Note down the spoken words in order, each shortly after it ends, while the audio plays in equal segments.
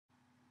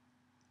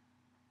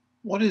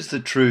What is the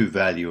true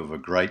value of a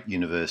great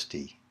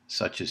university,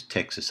 such as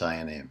Texas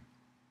A&M?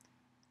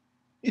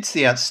 It's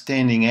the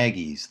outstanding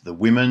Aggies, the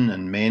women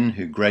and men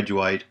who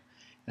graduate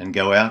and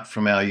go out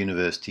from our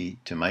university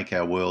to make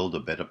our world a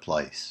better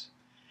place,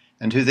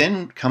 and who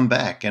then come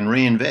back and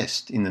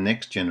reinvest in the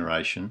next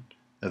generation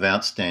of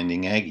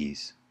outstanding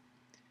Aggies.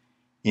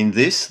 In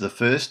this, the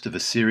first of a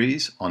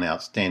series on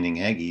outstanding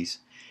Aggies,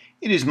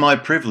 it is my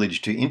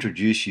privilege to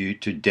introduce you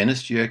to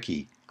Dennis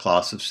JERKE,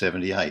 class of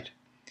 '78.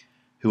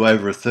 Who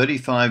over a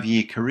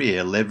 35-year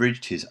career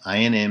leveraged his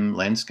A&M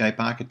landscape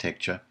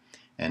architecture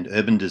and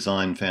urban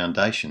design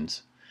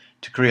foundations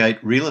to create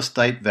real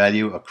estate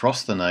value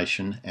across the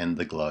nation and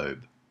the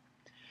globe.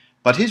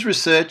 But his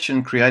research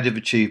and creative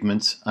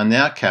achievements are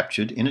now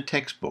captured in a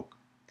textbook.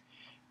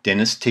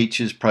 Dennis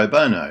teaches pro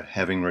bono,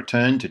 having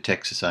returned to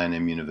Texas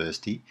A&M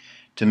University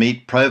to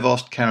meet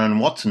Provost Karan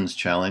Watson's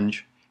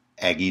challenge,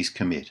 Aggies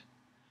Commit,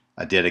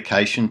 a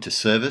dedication to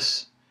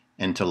service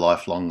and to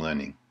lifelong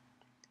learning.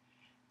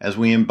 As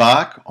we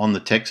embark on the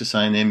Texas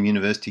A&M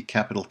University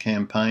Capital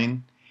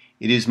Campaign,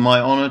 it is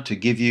my honour to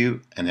give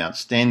you an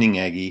outstanding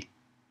Aggie,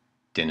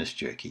 Dennis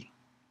JERKE.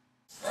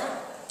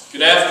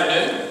 Good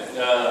afternoon.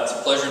 It's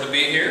a pleasure to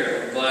be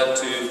here. I'm glad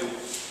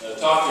to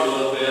talk to you a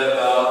little bit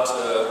about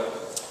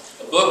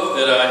a book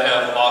that I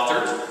have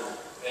authored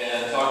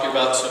and talk to you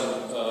about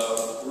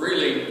some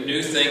really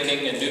new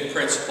thinking and new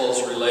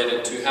principles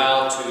related to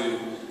how to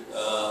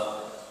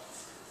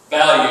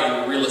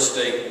value real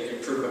estate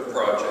improvement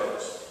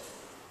projects.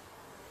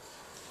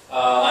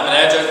 I'm an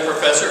adjunct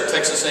professor at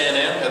Texas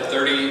A&M, had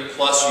 30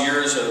 plus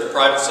years of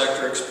private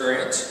sector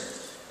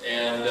experience,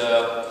 and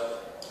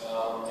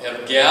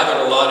have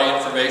gathered a lot of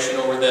information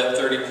over that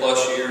 30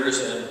 plus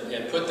years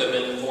and put them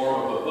in the form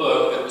of a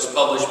book that was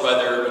published by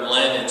the Urban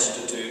Land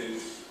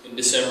Institute in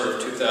December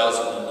of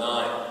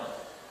 2009.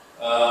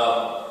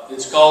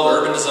 It's called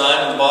Urban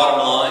Design and the Bottom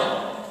Line,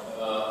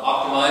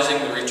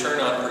 Optimizing the Return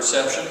on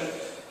Perception,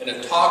 and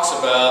it talks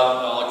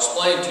about, I'll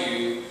explain to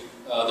you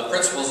the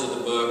principles of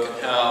the book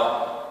and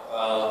how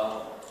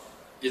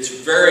it's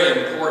very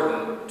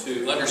important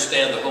to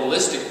understand the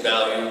holistic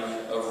value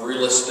of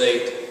real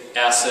estate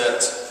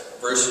assets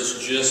versus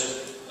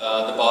just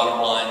the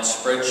bottom line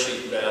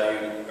spreadsheet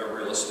value of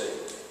real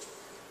estate.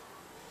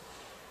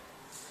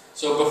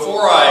 So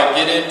before I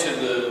get into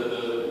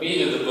the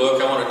meat of the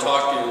book, I want to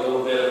talk to you a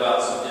little bit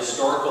about some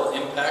historical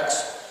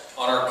impacts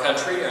on our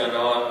country and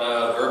on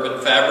the urban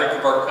fabric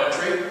of our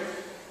country.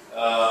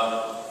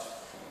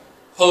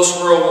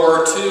 Post-World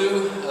War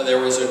II, there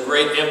was a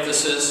great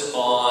emphasis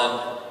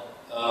on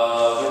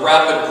the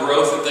rapid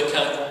growth of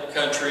the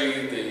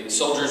country. The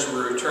soldiers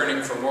were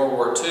returning from World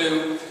War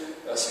II,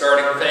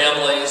 starting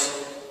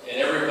families,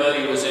 and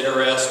everybody was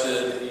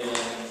interested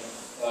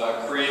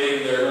in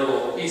creating their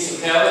little piece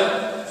of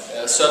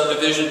heaven.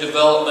 Subdivision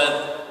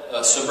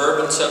development,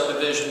 suburban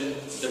subdivision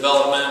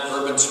development,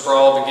 urban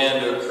sprawl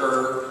began to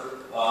occur,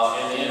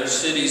 and the inner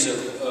cities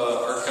of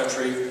our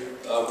country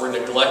were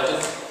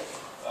neglected.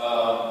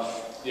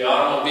 The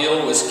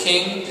automobile was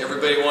king.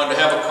 Everybody wanted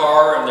to have a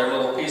car and their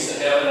little piece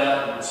of heaven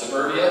out in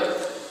suburbia.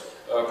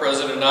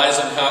 President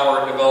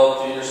Eisenhower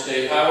developed the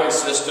interstate highway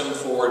system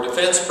for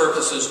defense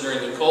purposes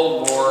during the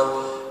Cold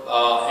War.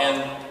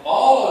 And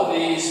all of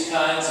these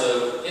kinds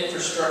of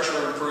infrastructure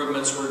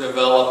improvements were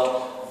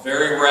developed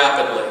very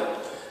rapidly.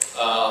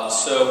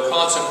 So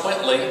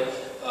consequently,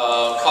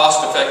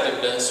 cost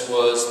effectiveness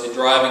was the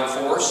driving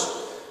force.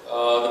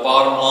 The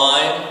bottom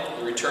line,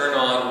 the return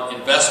on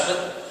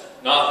investment,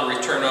 not the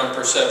return on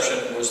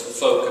perception, was the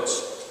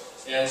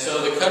focus. And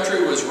so the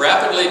country was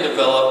rapidly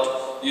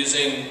developed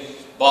using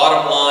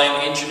bottom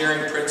line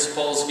engineering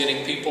principles,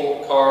 getting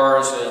people,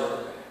 cars,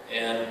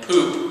 and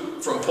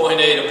poop from point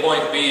A to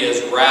point B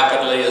as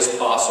rapidly as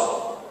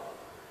possible.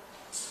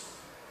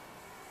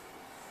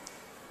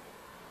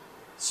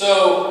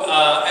 So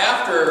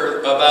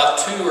after about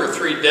 2 or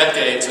 3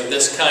 decades of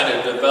this kind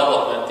of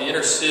development, the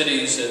inner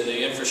cities and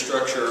the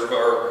infrastructure of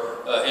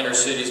our inner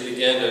cities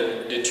began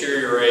to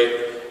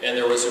deteriorate. And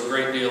there was a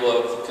great deal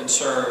of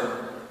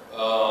concern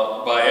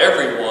by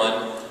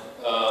everyone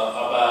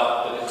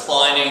about the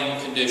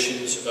declining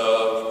conditions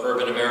of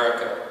urban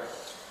America.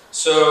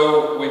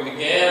 So we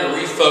began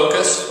to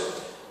refocus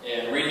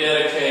and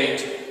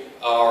rededicate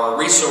our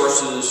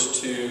resources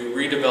to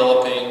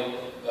redeveloping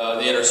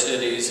the inner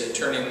cities and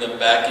turning them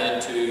back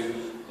into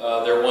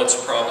their once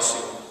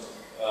promising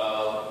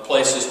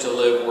places to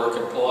live, work,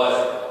 and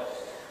play.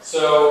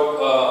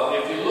 So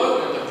if you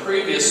look at the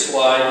previous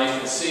slide, you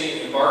can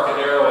see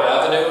Embarcadero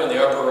Avenue in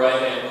the upper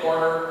right-hand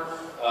corner.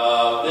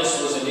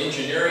 This was an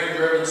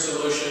engineering-driven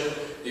solution.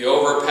 The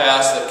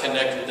overpass that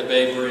connected the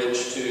Bay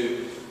Bridge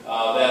to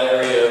that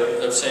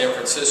area of San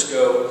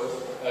Francisco,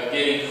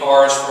 getting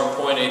cars from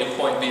point A to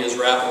point B as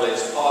rapidly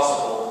as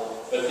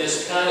possible. But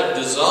this kind of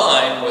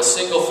design was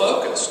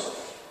single-focused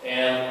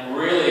and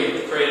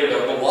really created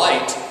a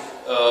blight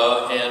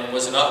and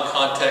was not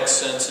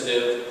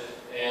context-sensitive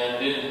and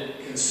didn't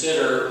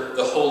consider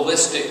the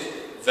holistic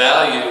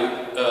value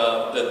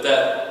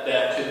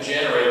that could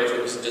generate if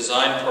it was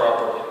designed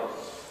properly.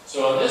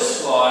 So on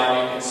this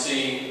slide you can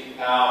see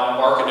how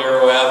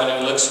Embarcadero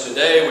Avenue looks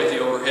today with the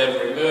overhead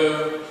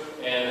removed,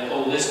 and a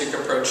holistic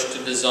approach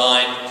to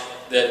design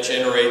that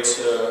generates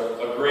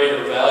a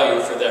greater value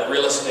for that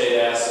real estate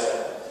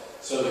asset.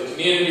 So the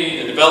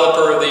community, the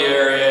developer of the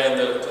area, and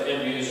the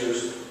end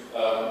users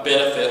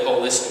benefit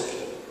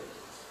holistically.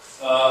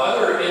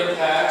 Other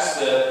impacts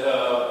that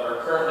are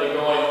currently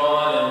going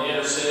on in the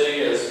inner city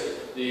is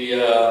the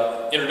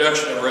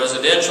introduction of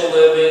residential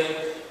living,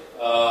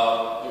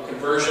 the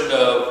conversion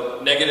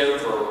of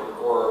negative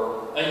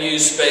or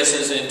unused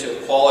spaces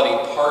into quality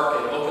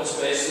park and open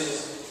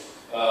spaces,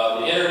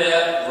 the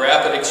internet,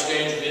 rapid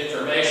exchange of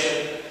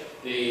information,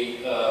 the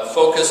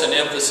focus and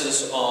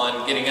emphasis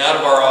on getting out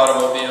of our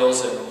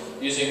automobiles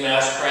and using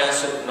mass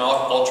transit and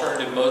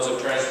alternative modes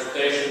of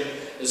transportation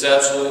is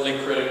absolutely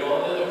critical.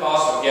 And then the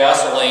cost of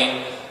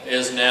gasoline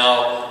is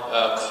now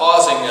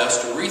causing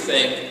us to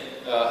rethink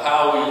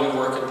how we live,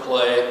 work, and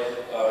play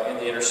in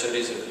the inner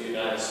cities of the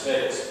United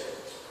States.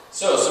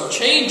 So some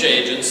change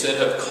agents that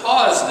have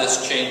caused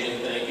this change in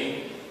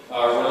thinking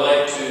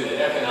relate to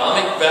the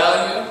economic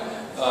value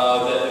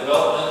that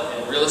development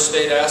and real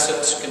estate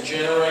assets can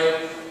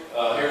generate.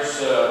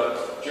 Here's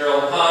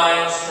Gerald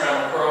Hines,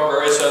 Trammell Crow,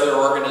 various other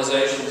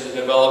organizations and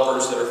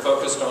developers that are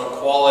focused on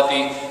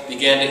quality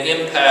began to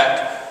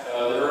impact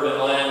the Urban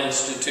Land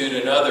Institute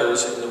and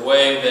others in the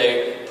way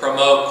they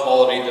promote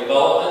quality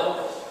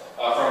development.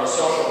 From a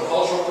social and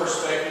cultural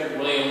perspective,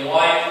 William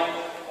White,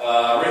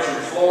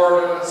 Richard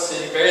Florida,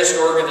 various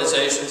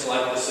organizations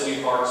like the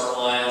City Parks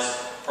Alliance,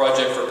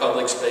 Project for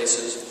Public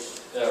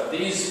Spaces.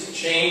 These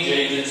change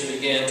agents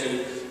began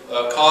to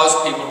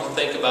cause people to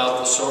think about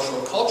the social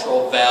and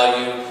cultural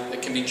value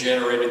that can be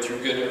generated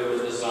through good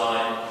urban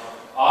design.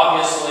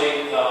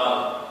 Obviously,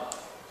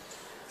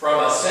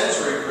 from a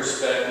sensory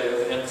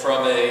perspective and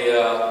from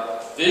a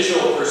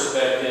visual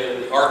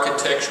perspective, the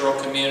architectural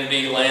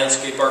community,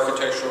 landscape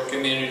architectural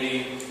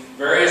community,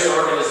 various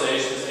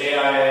organizations,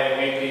 AIA,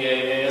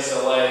 APA,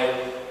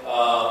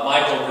 ASLA,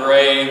 Michael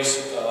Graves,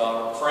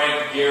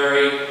 Frank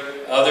Gehry,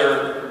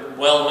 other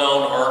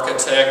well-known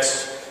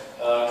architects,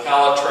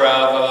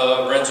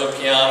 Calatrava, Renzo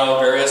Piano,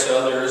 various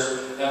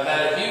others, have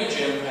had a huge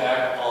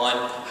impact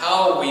on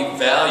how we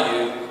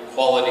value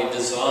quality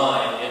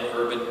design in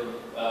urban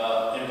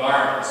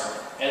environments.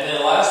 And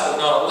then last but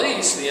not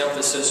least, the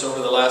emphasis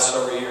over the last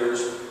several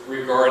years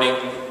regarding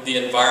the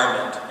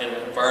environment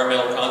and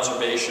environmental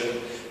conservation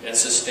and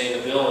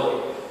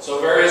sustainability. So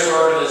various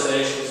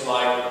organizations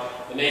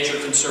like the Nature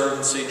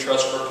Conservancy,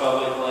 Trust for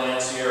Public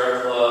Land,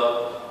 Sierra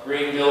Club,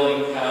 Green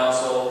Building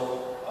Council,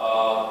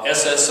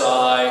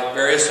 SSI,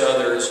 various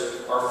others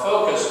are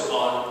focused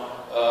on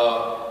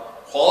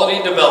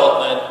quality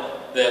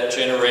development that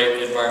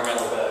generate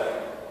environmental value.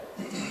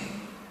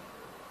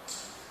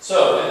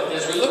 So,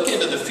 as we look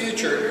into the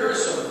future, here are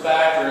some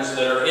factors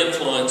that are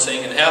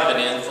influencing and have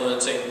been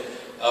influencing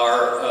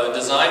our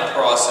design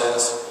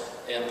process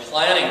and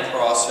planning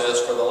process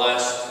for the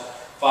last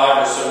 5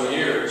 or so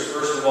years.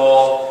 First of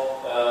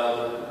all,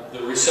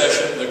 the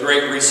recession, the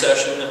Great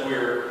Recession that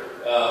we're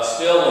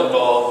still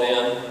involved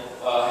in,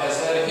 has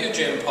had a huge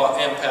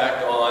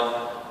impact on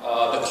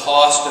the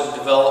cost of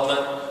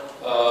development.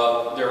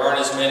 There aren't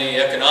as many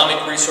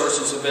economic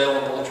resources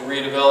available to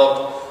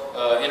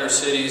redevelop inner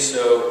cities,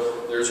 so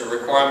there's a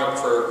requirement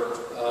for,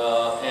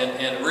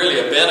 and really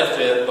a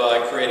benefit by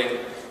creating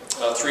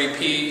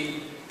 3P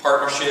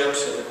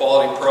partnerships, and the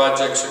quality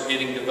projects are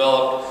getting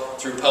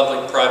developed through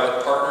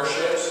public-private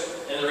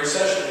partnerships, and the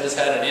recession has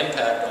had an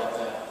impact on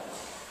that.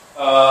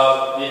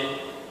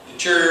 The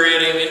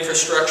deteriorating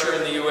infrastructure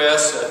in the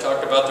U.S., I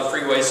talked about the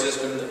freeway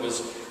system that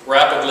was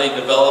rapidly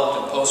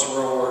developed in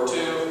post-World War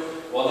II.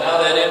 Well, now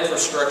that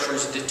infrastructure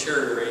is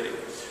deteriorating.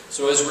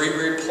 So as we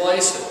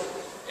replace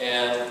it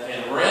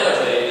and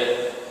renovate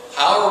it,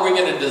 how are we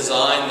going to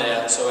design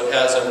that so it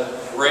has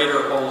a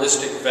greater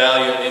holistic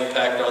value and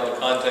impact on the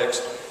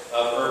context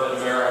of urban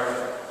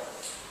America?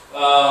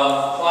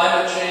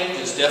 Climate change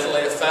is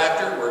definitely a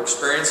factor. We're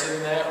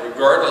experiencing that.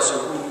 Regardless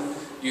of who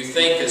you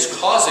think is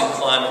causing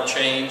climate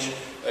change,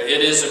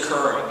 it is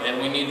occurring,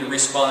 and we need to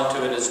respond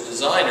to it as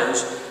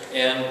designers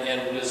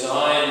and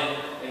design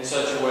in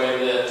such a way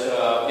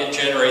that it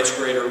generates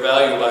greater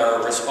value by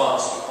our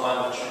response to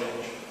climate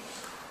change.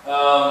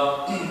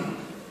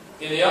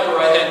 In the upper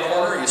right-hand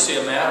corner, you see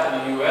a map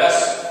of the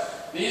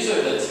U.S. These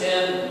are the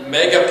 10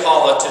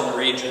 megapolitan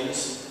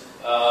regions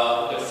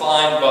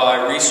defined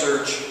by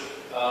research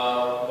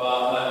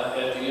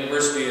at the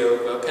University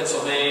of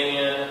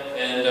Pennsylvania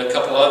and a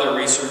couple other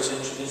research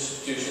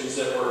institutions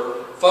that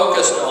were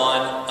focused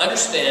on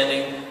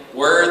understanding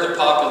where the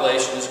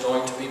population is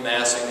going to be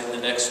massing in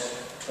the next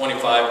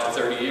 25 to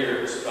 30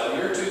 years. By the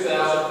year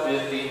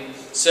 2050,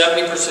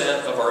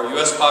 70% of our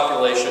U.S.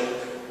 population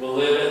will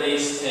live in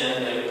these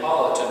 10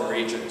 megapolitan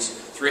regions.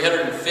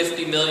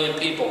 350 million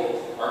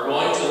people are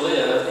going to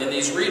live in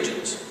these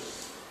regions.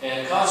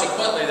 And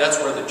consequently, that's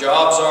where the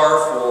jobs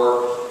are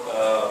for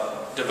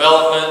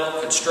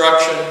development,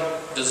 construction,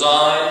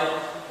 design,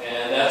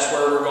 and that's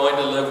where we're going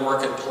to live,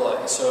 work, and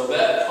play. So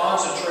that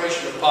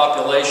concentration of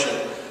population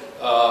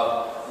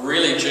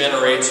really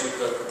generates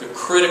the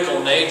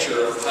critical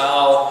nature of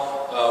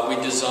how we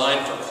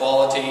design for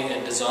quality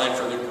and design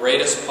for the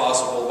greatest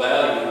possible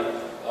value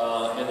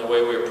in the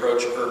way we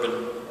approach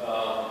urban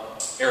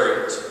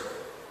areas.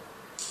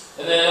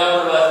 And then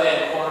upper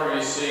left-hand corner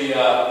you see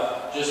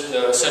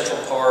just Central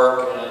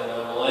Park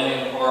and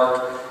Millennium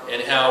Park,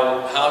 and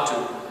how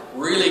to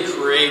really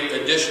create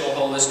additional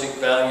holistic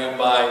value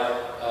by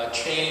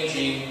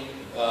changing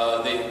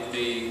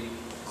the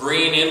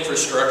green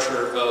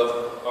infrastructure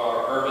of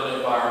our urban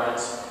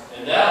environments.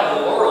 And down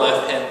in the lower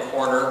left-hand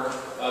corner,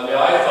 the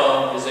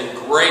iPhone is a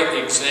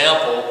great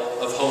example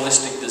of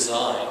holistic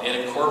design.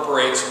 It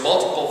incorporates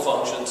multiple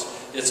functions,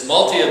 it's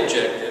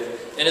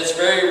multi-objective, and it's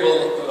very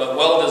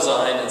well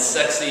designed and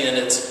sexy in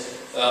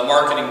its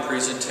marketing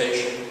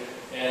presentation.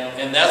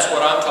 And that's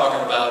what I'm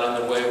talking about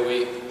in the way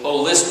we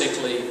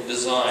holistically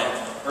design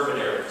urban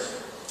areas.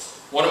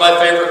 One of my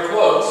favorite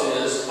quotes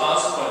is,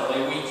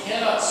 consequently, we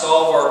cannot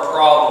solve our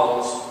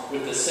problems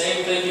with the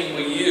same thinking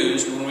we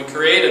used when we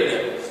created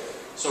them.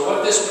 So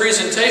what this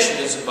presentation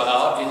is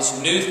about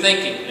is new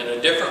thinking and a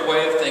different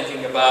way of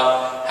thinking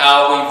about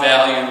how we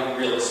value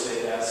real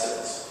estate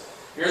assets.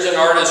 Here's an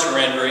artist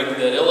rendering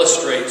that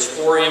illustrates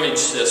 4 image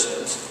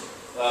systems.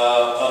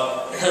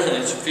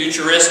 It's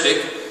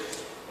futuristic.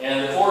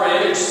 And the 4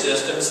 image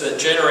systems that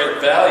generate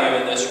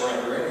value in this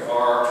rendering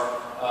are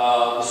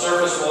the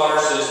surface water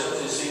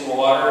systems. You see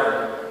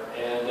water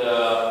and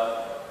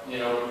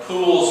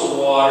pools of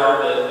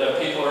water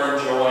that people are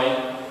enjoying.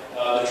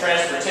 The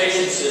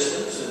transportation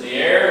systems in the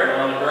air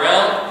and on the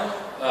ground.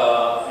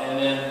 And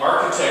then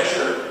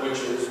architecture, which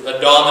is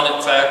a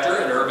dominant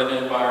factor in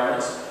urban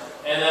environments.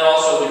 And then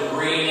also the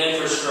green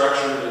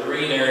infrastructure, the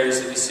green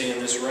areas that you see in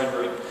this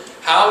rendering.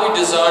 How we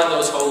design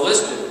those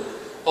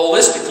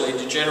holistically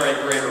to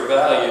generate greater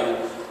value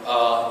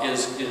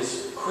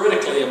is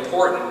critically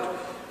important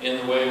in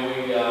the way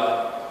we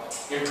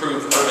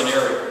improve urban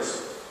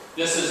areas.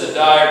 This is a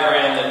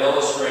diagram that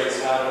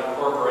illustrates how to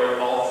incorporate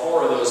all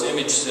 4 of those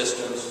image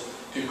systems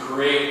to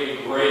create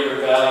a greater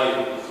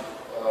value,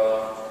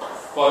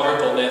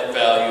 quadruple net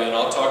value, and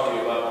I'll talk to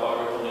you about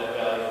quadruple net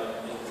value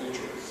in the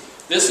future.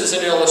 This is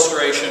an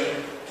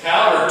illustration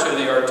counter to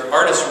the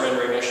artist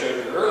rendering I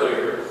showed you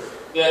earlier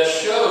that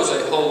shows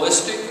a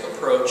holistic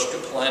approach to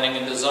planning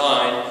and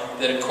design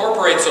that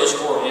incorporates those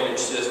 4 image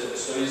systems.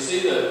 So you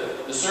see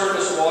the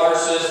surface water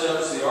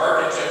systems, the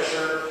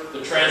architecture,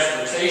 the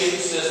transportation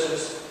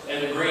systems,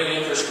 and the green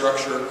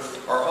infrastructure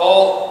are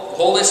all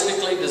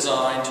holistically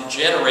designed to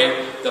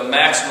generate the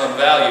maximum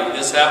value.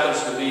 This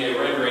happens to be a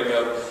rendering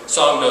of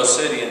Songdo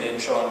City in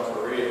Incheon,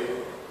 Korea.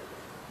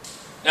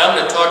 Now I'm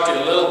going to talk to you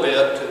a little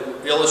bit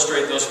to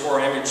illustrate those 4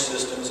 image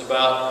systems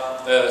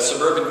about a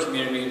suburban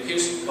community in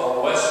Houston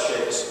called West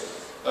Chase.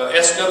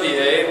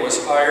 SWA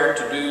was hired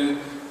to do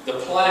the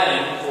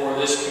planning for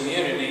this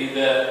community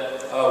that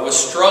was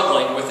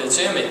struggling with its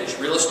image.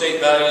 Real estate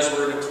values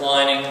were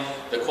declining,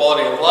 the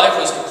quality of life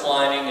was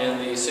declining,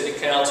 and the city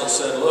council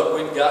said, look,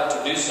 we've got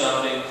to do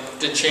something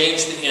to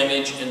change the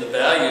image and the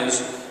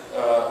values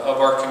of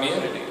our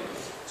community.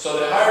 So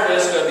they hired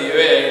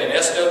SWA, and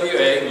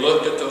SWA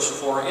looked at those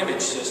 4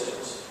 image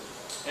systems.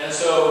 And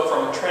so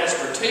from a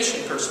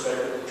transportation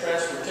perspective, the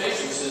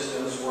transportation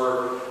systems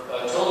were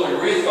totally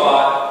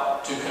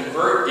rethought to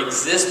convert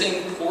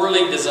existing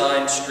poorly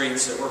designed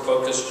streets that were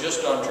focused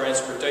just on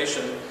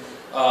transportation,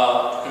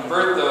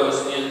 convert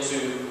those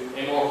into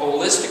a more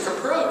holistic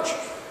approach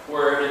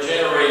where it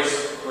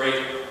generates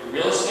great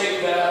real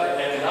estate value,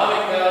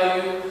 economic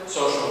value,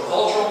 social and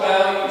cultural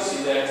value. You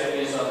see the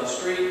activities on the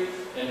street,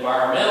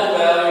 environmental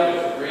value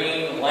with the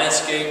green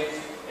landscape,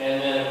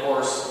 and then of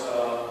course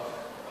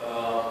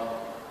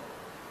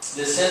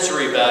the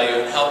sensory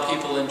value and how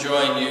people enjoy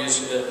and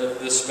use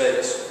this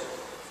space.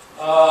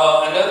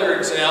 Another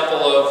example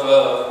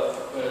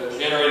of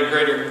generating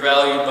greater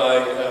value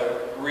by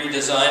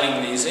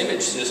redesigning these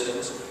image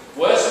systems,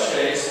 West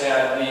Chase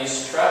had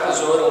these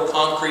trapezoidal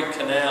concrete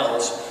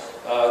canals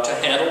to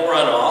handle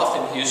runoff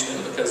in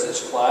Houston because it's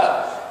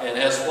flat and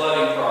has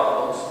flooding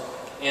problems.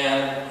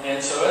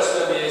 And so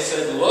SWA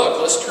said,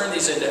 look, let's turn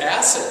these into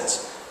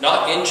assets,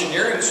 not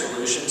engineering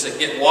solutions that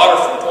get water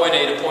from point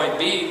A to point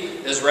B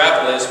as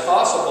rapidly as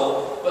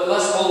possible, but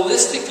let's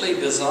holistically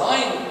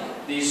design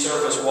these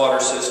surface water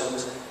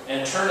systems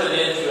and turn it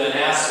into an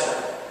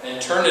asset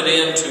and turn it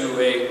into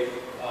a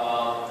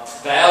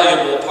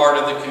valuable part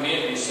of the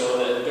community so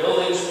that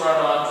buildings run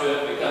onto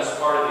it, becomes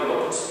part of the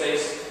open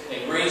space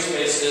and green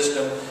space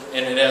system,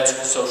 and it adds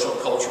social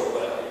cultural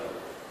value.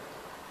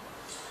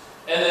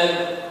 And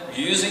then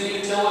using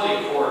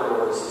utility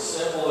corridors, as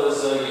simple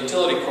as a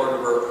utility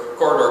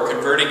corridor,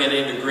 converting it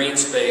into green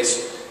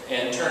space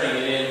and turning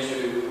it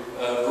into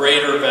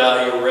greater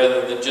value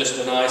rather than just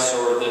an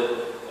eyesore that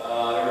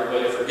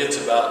everybody forgets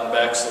about and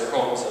backs their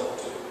homes up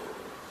to.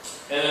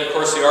 And then of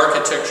course the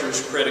architecture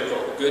is critical.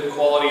 Good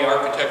quality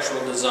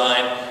architectural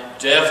design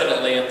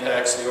definitely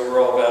impacts the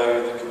overall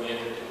value of the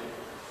community.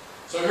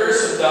 So here's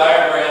some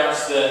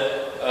diagrams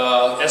that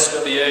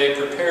SWA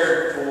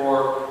prepared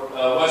for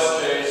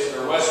West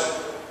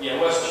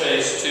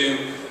Chase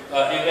to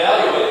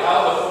evaluate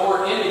how the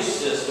 4 image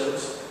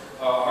systems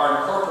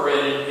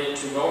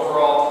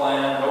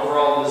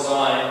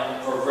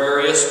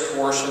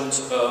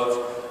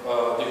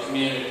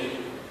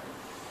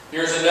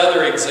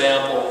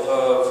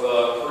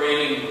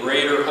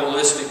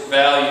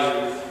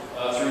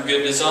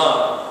good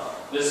design.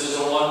 This is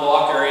a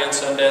one-block area in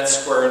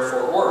Sundance Square in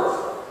Fort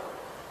Worth.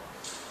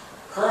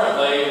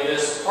 Currently,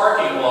 this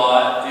parking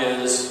lot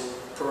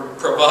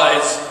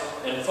provides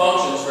and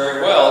functions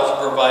very well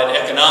to provide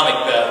economic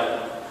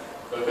value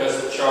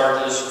because it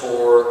charges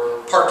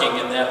for parking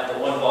in that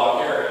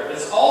one-block area.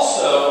 It's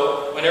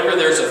also, whenever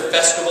there's a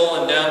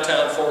festival in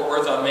downtown Fort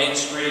Worth on Main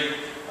Street,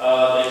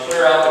 they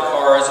clear out the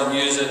cars and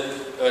use it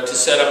to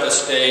set up a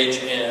stage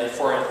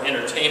for an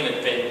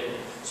entertainment venue.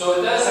 So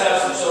it does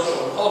have some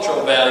social and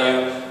cultural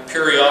value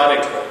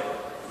periodically.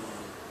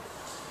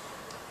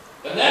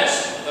 The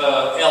next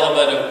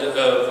element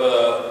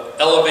of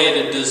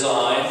elevated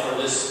design for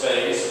this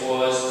space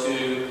was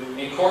to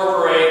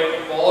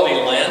incorporate quality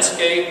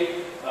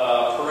landscape,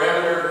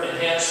 perimeter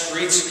enhanced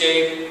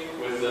streetscape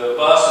with the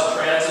bus and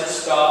transit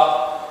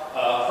stop,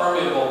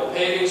 permeable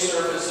paving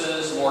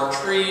surfaces, more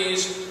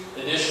trees,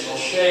 additional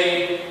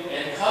shade,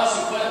 and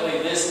consequently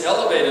this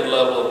elevated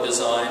level of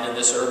design in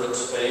this urban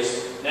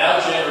space now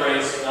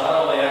generates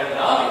not only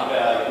economic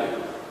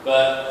value,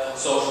 but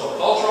social and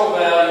cultural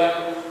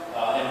value,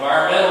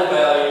 environmental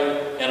value,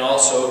 and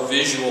also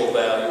visual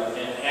value,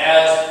 and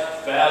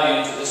adds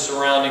value to the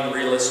surrounding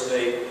real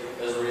estate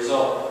as a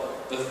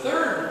result. The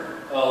third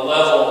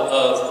level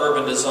of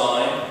urban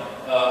design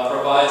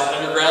provides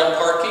underground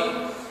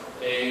parking,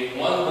 a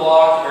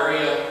one-block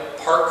area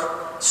park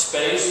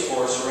space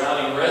for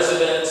surrounding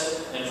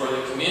residents and for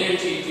the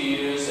community to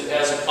use. It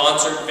has a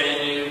concert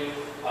venue,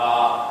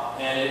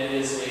 and it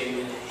is an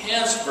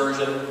enhanced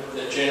version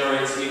that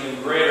generates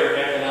even greater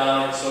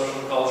economic,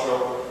 social,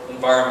 cultural,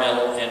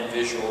 environmental, and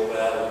visual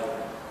value.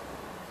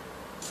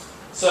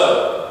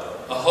 So,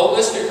 a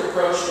holistic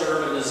approach to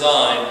urban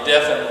design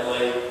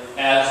definitely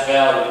adds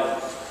value.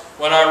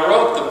 When I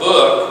wrote the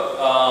book,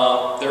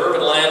 the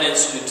Urban Land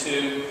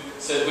Institute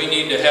said we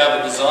need to have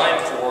a design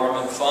forum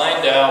and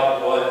find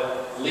out what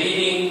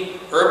leading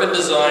urban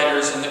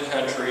designers in the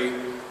country,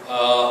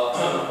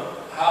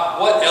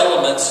 what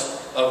elements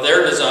of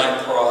their design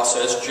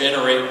process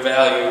generate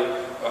value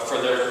for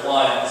their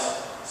clients.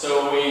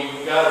 So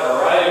we got a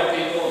variety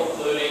of people,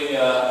 including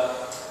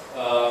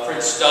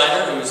Fritz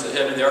Steiner, who's the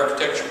head of the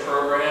architecture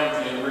program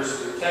at the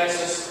University of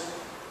Texas,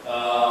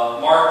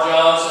 Mark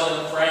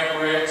Johnson,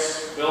 Frank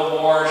Ricks, Bill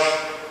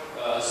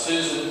Morsch,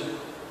 Susan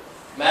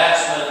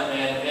Maxman,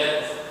 and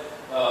Ed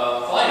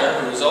Feiner,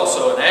 who is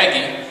also an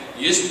Aggie,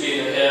 used to be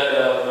the head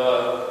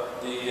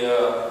of the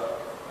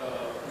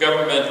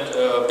government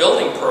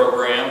building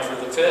program for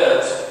the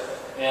feds,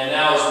 and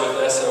now is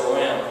with SOM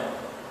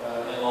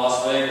in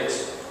Las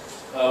Vegas.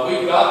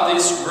 We got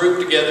this group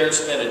together and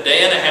spent a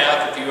day and a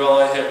half at the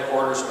ULA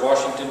headquarters in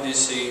Washington,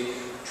 D.C.,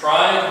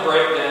 trying to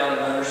break down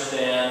and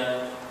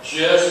understand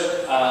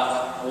just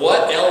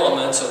what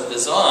elements of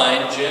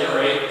design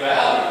generate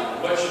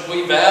value. What should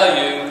we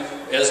value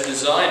as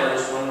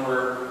designers when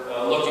we're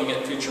looking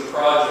at future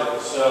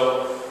projects?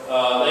 So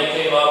they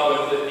came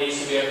up with it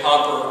needs to be a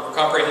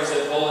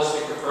comprehensive,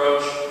 holistic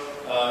approach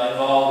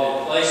involved in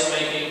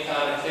placemaking,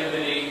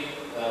 connectivity,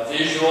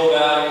 visual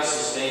value,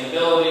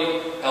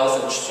 sustainability,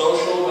 health and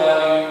social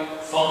value,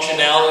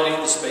 functionality,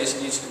 the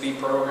space needs to be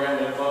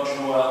programmed and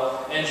function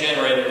well, and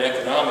generate an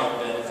economic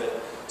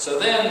benefit. So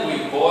then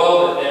we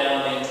boiled it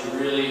down into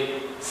really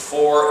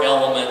 4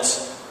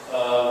 elements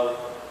of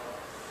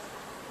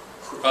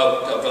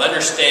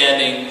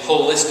understanding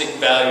holistic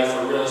value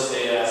for real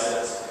estate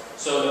assets.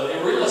 So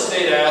a real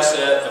estate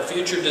asset, a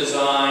future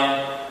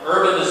design,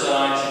 urban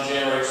design should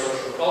generate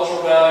social and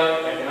cultural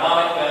value,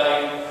 economic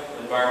value,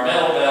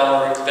 environmental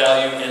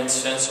value, and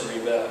sensory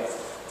value.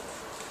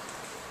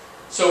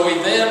 So we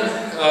then,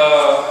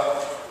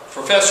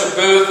 Professor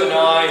Booth and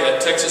I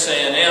at Texas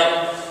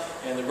A&M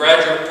and the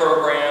graduate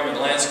program in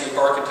landscape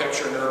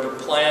architecture and urban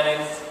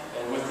planning,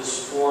 and with the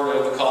support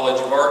of the College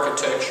of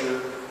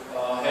Architecture,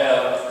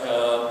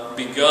 have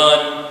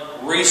begun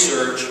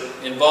research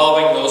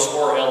involving those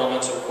 4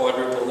 elements of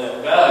quadruple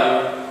net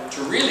value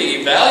to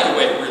really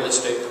evaluate real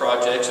estate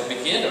projects and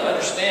begin to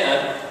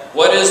understand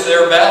what is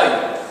their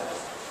value.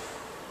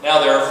 Now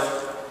there are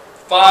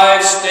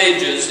 5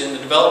 stages in the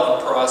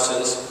development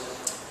process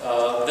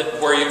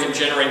where you can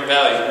generate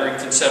value during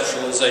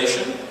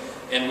conceptualization,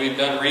 and we've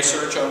done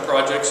research on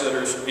projects that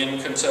are in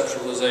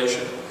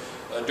conceptualization.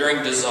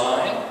 During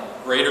design,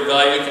 greater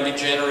value can be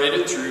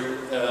generated through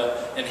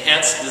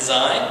enhanced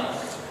design.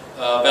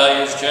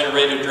 Value is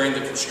generated during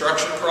the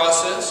construction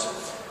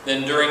process,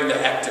 then during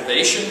the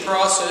activation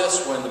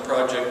process when the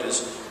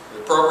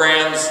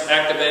program's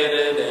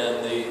activated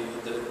and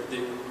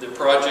the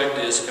project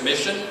is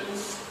commissioned,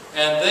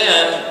 and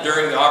then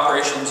during the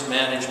operations,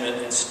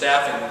 management, and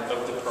staffing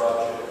of the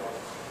project.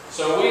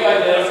 So we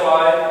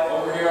identified,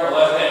 over here on the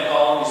left-hand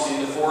column, you see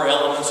the 4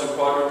 elements of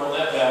quadruple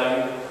net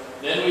value.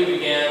 Then we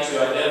began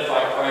to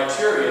identify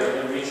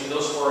criteria in each of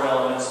those 4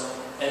 elements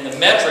and the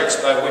metrics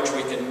by which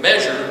we can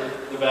measure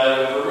the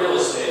value of a real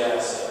estate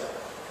asset.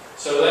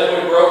 So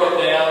then we broke it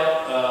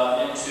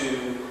down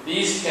into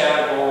these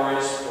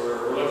categories where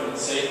we're looking at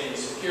safety and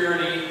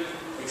security,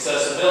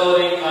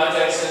 accessibility,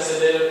 context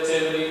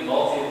sensitivity,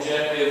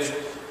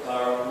 multi-objective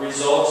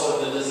results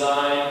of the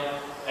design,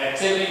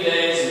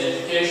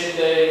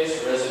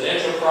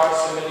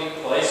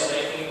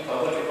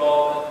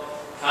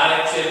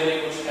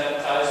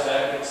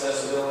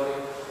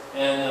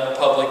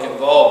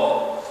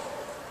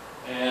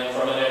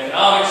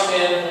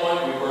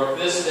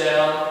 this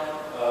down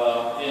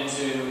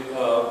into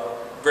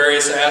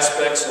various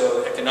aspects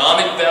of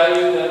economic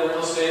value that a real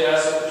estate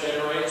asset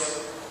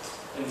generates,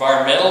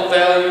 environmental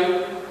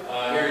value.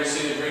 Here you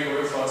see the green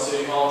roof on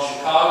City Hall in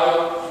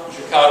Chicago.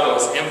 Chicago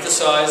has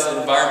emphasized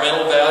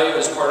environmental value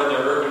as part of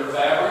their urban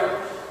fabric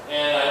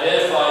and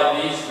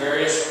identified these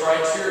various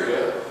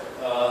criteria.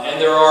 And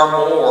there are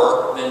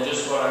more than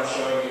just what I'm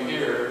showing you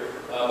here,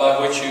 by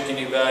which you can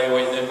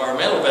evaluate the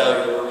environmental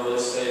value of a real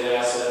estate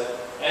asset,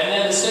 and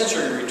then the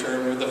sensory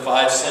return with the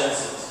 5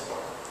 senses.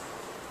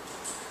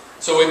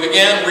 So we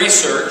began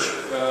research.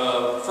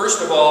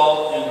 First of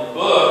all, in the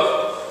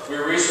book,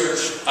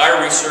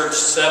 I researched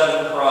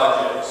 7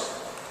 projects.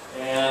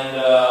 And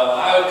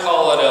I would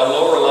call it a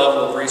lower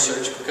level of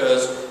research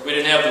because we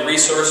didn't have the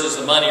resources,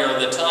 the money, or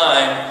the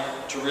time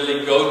to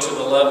really go to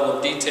the level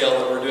of detail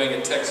that we're doing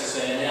at Texas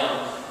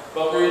A&M.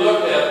 But we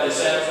looked at the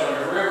San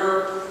Antonio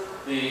River,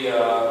 the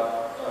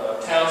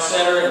town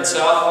center in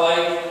South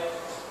Lake,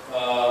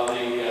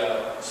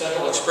 the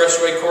Central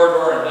Expressway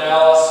corridor in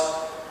Dallas,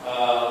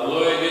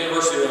 the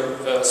University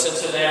of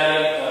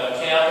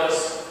Cincinnati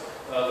campus,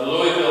 the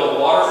Louisville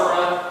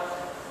waterfront,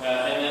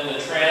 and then the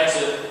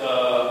transit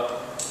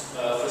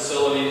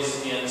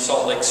facilities in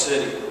Salt Lake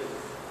City.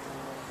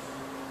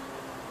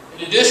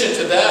 In addition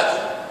to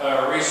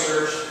that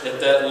research, at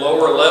that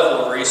lower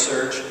level of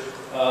research,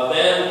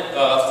 then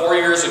 4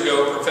 years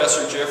ago,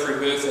 Professor Jeffrey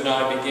Booth and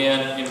I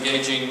began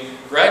engaging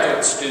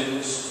graduate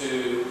students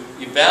to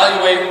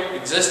evaluate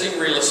existing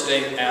real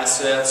estate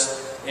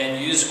assets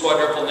and use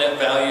quadruple net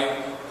value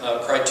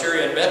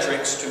criteria and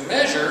metrics to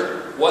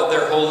measure what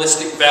their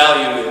holistic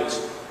value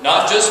is.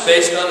 Not just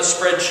based on a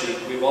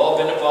spreadsheet. We've all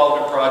been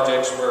involved in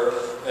projects where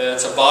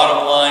it's a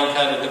bottom line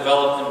kind of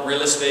development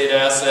real estate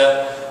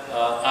asset.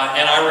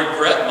 And I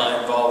regret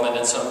my involvement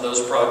in some of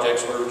those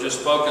projects where we just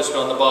focused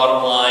on the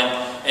bottom line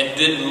and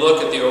didn't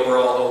look at the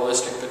overall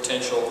holistic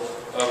potential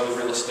of the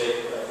real estate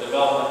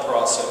development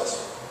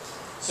process.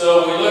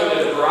 So we looked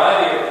at a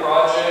variety of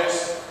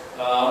projects.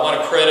 I want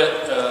to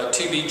credit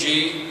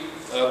TBG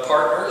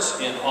partners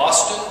in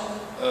Austin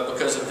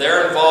because of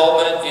their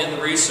involvement in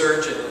the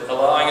research and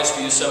allowing us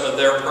to use some of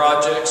their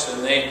projects,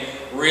 and they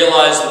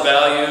realized the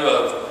value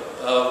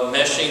of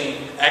meshing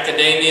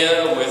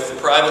academia with the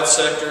private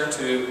sector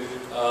to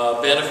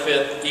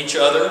benefit each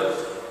other.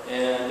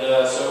 And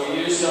so we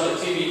used some of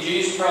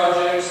TBG's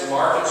projects, the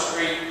Market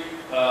Street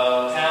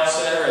Town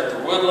Center at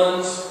the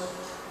Woodlands,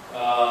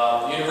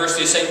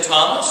 University of St.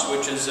 Thomas,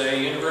 which is a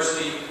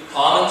university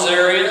commons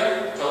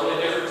area,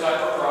 totally different type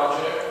of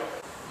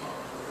project.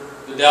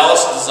 The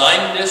Dallas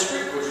Design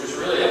District, which was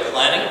really a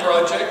planning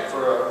project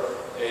for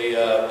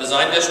a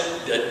design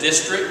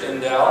district in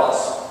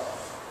Dallas.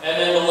 And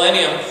then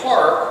Millennium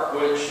Park,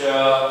 which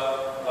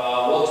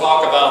we'll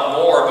talk about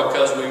more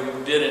because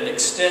we did an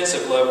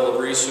extensive level of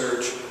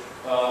research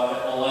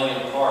at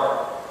Millennium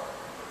Park.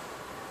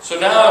 So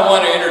now I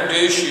want to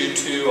introduce you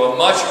to a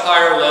much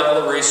higher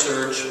level of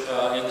research.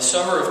 In the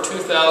summer of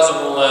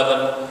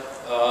 2011,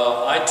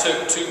 I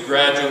took 2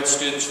 graduate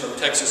students from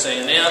Texas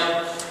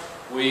A&M.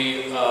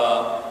 We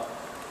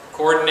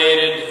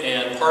coordinated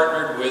and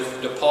partnered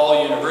with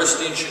DePaul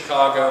University in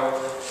Chicago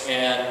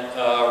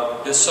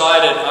and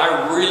decided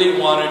I really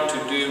wanted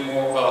to do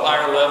a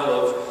higher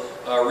level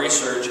of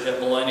research at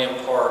Millennium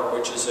Park,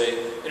 which is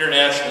a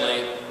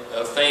internationally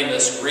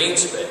famous green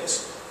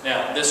space.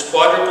 Now, this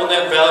quadruple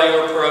net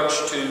value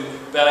approach to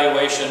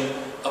valuation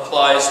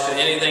applies to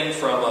anything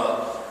from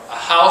a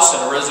house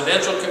in a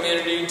residential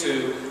community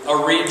to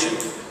a region.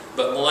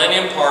 But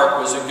Millennium Park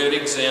was a good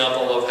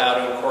example of how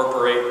to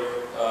incorporate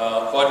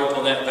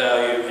quadruple net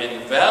value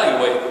and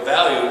evaluate the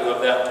value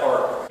of that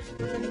park.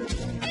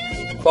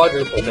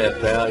 Quadruple net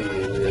value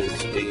is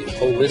the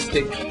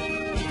holistic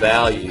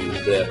value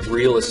that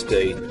real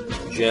estate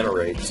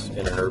generates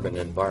in an urban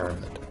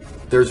environment.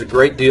 There's a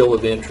great deal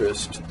of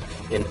interest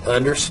in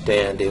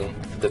understanding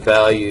the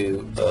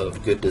value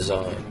of good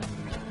design.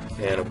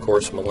 And of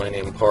course,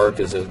 Millennium Park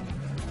is a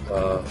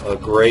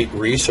great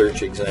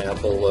research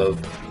example of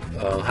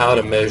how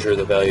to measure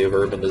the value of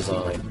urban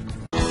design.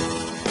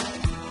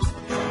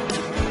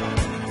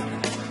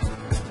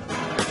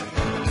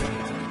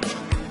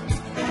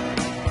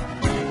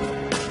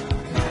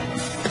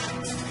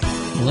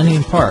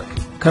 Millennium Park,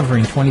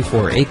 covering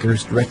 24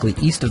 acres directly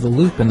east of the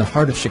Loop in the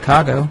heart of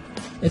Chicago.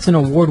 It's an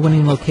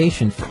award-winning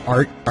location for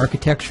art,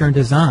 architecture, and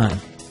design.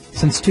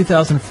 Since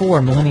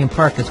 2004, Millennium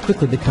Park has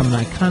quickly become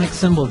an iconic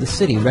symbol of the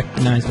city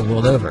recognized the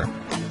world over.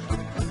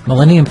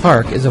 Millennium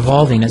Park is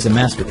evolving as a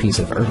masterpiece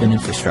of urban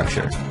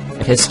infrastructure.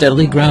 It has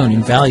steadily grown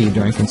in value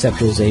during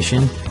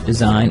conceptualization,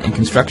 design, and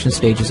construction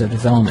stages of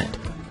development.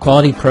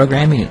 Quality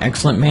programming and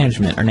excellent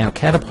management are now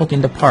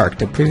catapulting the park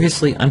to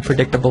previously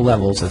unpredictable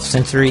levels of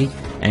sensory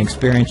and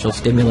experiential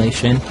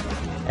stimulation,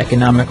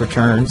 economic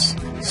returns,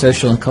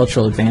 social and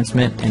cultural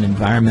advancement, and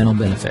environmental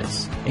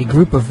benefits. A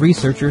group of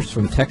researchers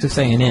from Texas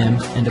A&M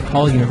and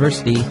DePaul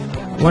University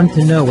wanted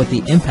to know what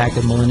the impact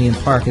of Millennium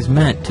Park has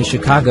meant to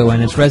Chicago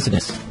and its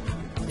residents.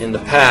 In the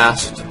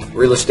past,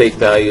 real estate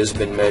value has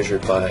been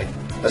measured by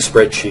a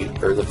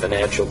spreadsheet or the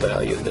financial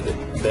value that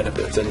it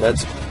benefits, and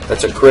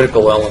that's a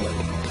critical element.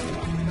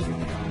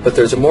 But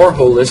there's a more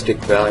holistic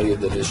value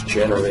that is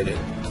generated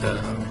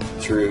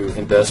through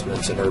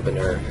investments in urban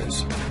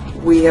areas.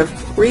 We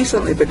have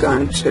recently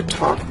begun to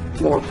talk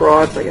more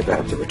broadly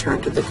about the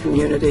return to the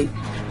community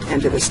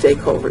and to the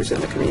stakeholders in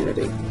the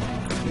community.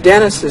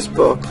 Dennis's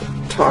book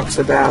talks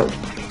about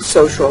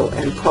social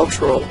and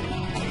cultural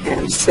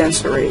and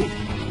sensory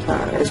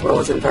as well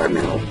as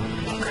environmental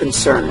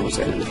concerns,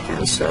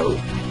 and so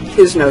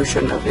his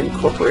notion of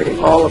incorporating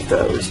all of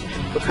those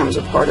becomes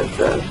a part of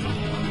the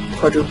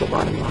quadruple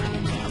bottom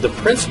line. The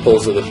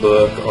principles of the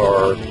book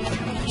are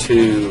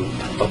to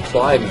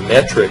apply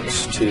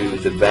metrics to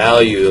the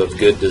value of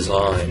good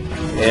design,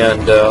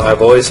 and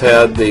I've always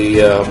had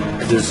the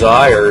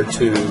desire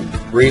to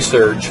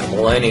research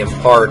Millennium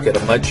Park at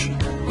a much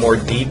more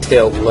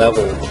detailed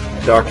level.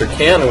 Dr.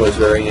 Cannon was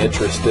very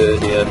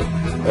interested in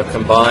a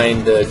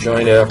combined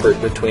joint effort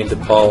between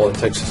DePaul and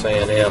Texas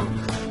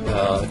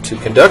A&M to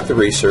conduct the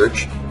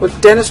research. Well,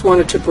 Dennis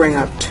wanted to bring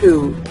up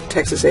two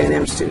Texas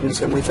A&M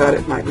students, and we thought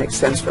it might make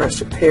sense for us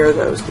to pair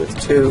those with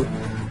two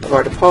of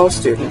our DePaul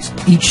students.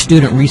 Each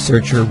student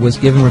researcher was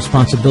given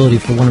responsibility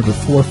for one of the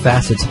four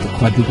facets of the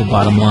quadruple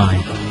bottom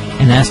line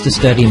and asked to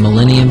study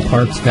Millennium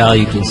Park's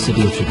value to the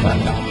city of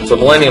Chicago. So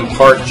Millennium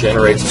Park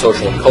generates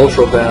social and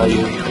cultural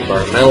value,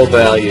 environmental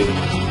value,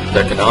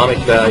 economic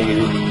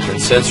value,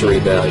 and sensory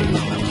value.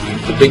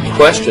 The big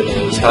question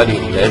is, how do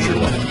you measure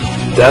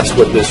that? That's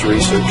what this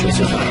research is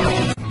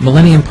about.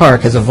 Millennium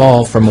Park has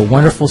evolved from a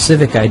wonderful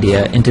civic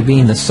idea into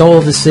being the soul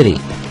of the city.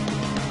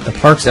 The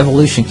park's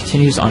evolution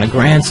continues on a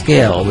grand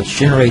scale, which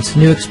generates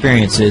new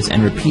experiences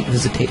and repeat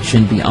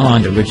visitation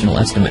beyond original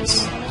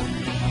estimates.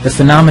 The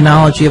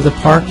phenomenology of the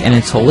park and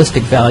its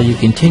holistic value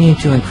continue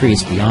to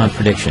increase beyond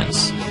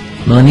predictions.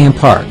 Millennium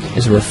Park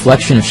is a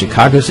reflection of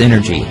Chicago's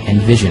energy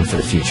and vision for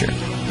the future.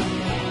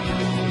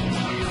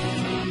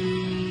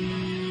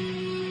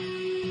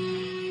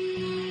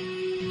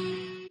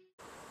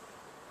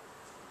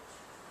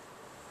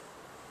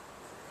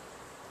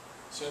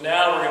 So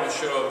now we're going to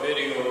show a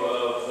video of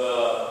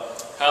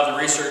how the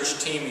research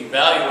team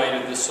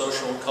evaluated the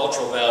social and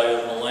cultural value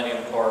of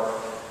Millennium Park,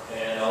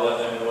 and I'll let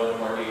them go into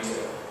more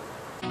detail.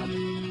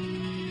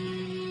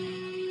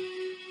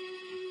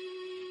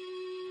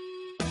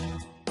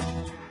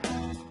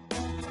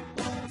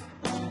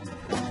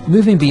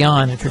 Moving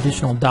beyond a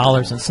traditional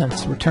dollars and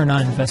cents return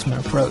on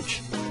investment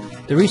approach,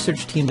 the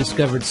research team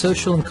discovered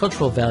social and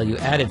cultural value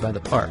added by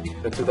the park.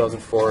 In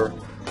 2004,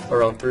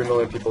 around 3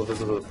 million people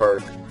visited the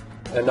park,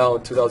 and now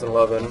in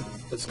 2011,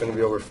 it's going to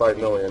be over 5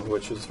 million,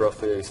 which is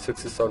roughly a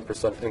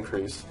 67%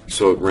 increase.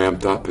 So it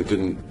ramped up. It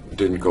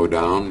didn't go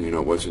down. You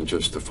know, it wasn't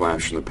just a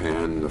flash in the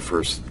pan. The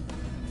first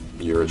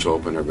year it's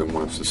open, everyone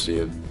wants to see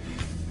it,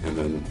 and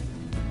then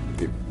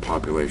the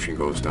population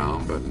goes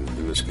down, but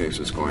in this case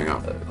it's going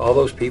up. All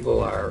those people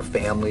are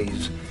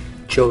families,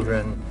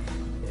 children.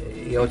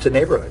 You know, it's a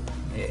neighborhood,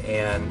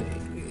 and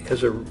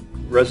as a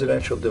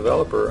residential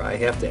developer, I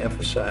have to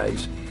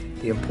emphasize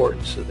the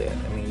importance of that.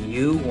 I mean,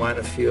 you want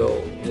to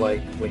feel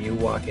like when you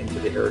walk into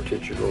the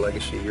heritage or the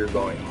legacy, you're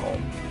going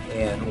home.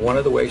 And one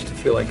of the ways to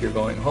feel like you're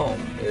going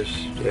home is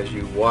as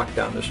you walk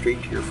down the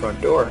street to your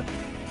front door,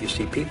 you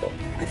see people.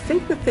 I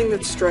think the thing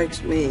that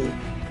strikes me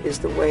is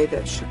the way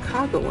that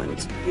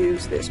Chicagoans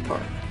use this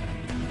park.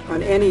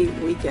 On any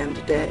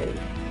weekend day,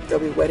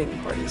 there'll be wedding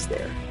parties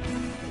there.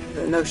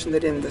 The notion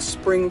that in the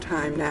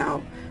springtime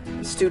now,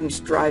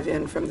 students drive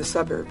in from the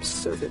suburbs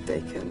so that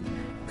they can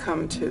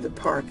come to the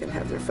park and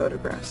have their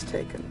photographs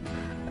taken.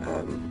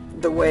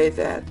 The way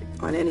that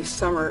on any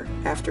summer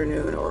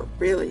afternoon, or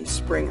really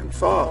spring and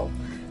fall,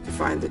 you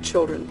find the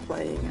children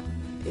playing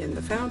in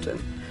the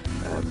fountain.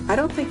 I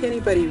don't think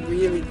anybody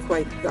really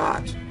quite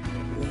got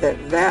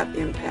that that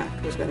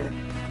impact was going to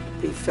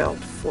be felt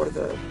for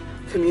the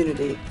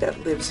community that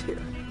lives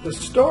here. The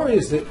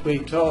stories that we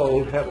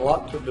told had a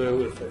lot to do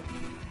with the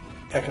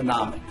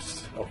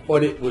economics of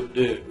what it would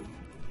do.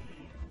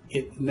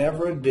 It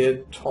never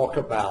did talk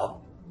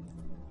about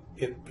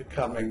it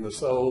becoming the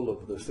soul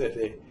of the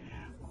city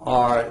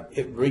or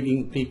it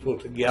bringing people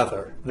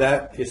together.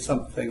 That is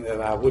something that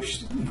I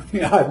wish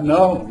I'd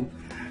known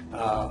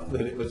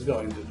that it was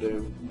going to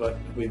do, but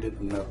we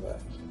didn't know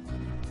that.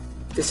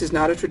 This is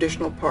not a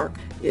traditional park.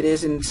 It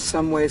is in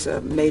some ways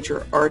a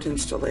major art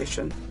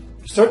installation.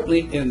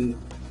 Certainly in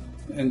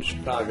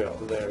Chicago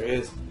there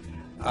is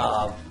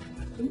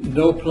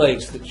no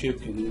place that you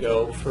can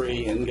go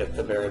free and get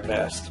the very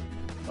best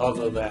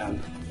other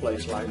than a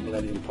place like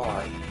Millennium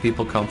Park.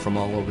 People come from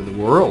all over the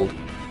world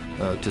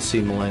to see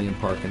Millennium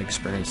Park and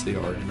experience the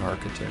art and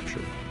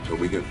architecture. So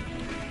we get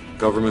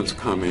governments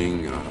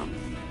coming,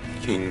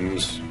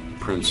 kings,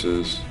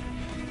 princes,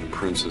 and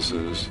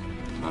princesses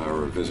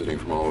are visiting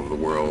from all over the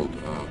world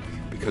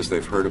because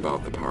they've heard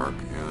about the park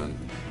and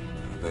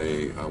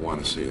they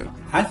want to see it.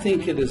 I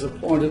think it is a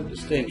point of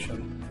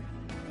distinction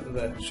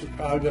that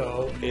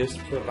Chicago is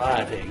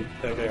providing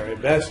the very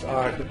best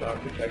art of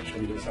architecture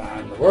and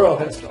design the world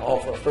has to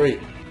offer free.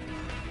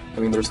 I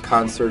mean, there's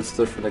concerts,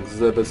 different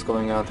exhibits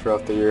going on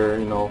throughout the year.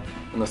 You know,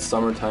 in the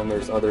summertime,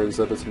 there's other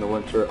exhibits. In the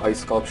winter, ice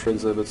sculpture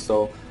exhibits.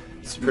 So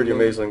it's pretty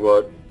amazing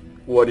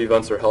what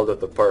events are held at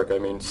the park. I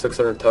mean,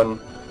 610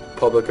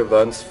 public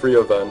events, free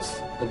events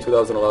in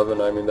 2011.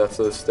 I mean, that's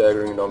a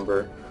staggering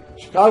number.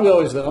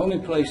 Chicago is the only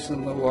place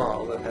in the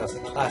world that has a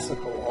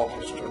classical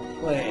orchestra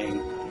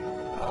playing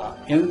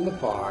in the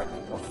park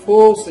a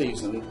full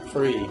season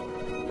free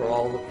for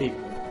all the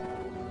people.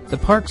 The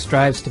park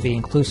strives to be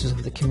inclusive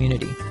of the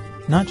community,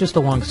 not just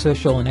along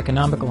social and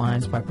economic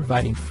lines by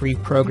providing free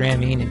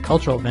programming and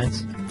cultural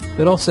events,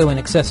 but also in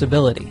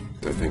accessibility.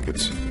 I think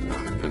it's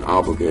an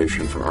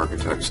obligation for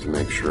architects to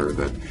make sure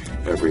that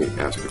every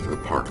aspect of the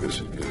park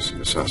is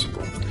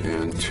accessible,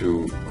 and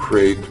to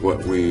create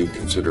what we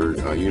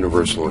consider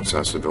universal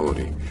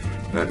accessibility.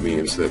 That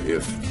means that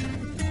if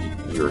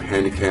you're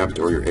handicapped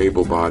or you're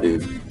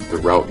able-bodied, the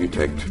route you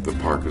take to the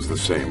park is the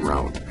same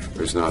route.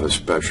 There's not a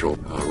special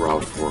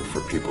route for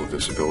people with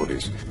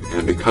disabilities.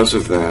 And because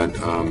of that,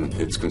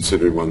 it's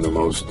considered one of the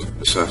most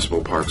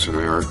accessible parks in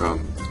America,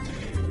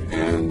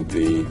 and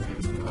the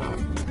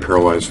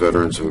Paralyzed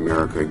Veterans of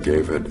America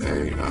gave it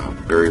a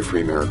Barrier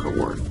Free America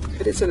Award.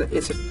 But it's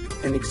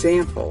an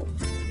example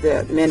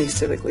that many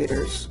civic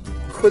leaders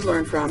could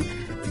learn from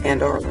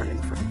and are learning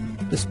from.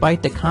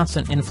 Despite the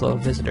constant inflow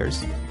of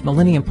visitors,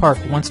 Millennium Park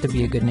wants to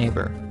be a good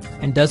neighbor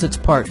and does its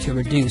part to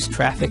reduce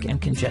traffic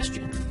and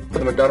congestion.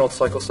 The McDonald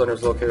Cycle Center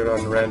is located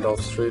on Randolph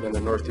Street in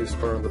the northeast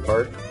corner of the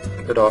park.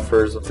 It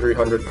offers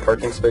 300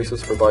 parking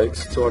spaces for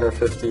bikes,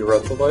 250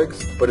 rental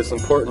bikes, but it's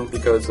important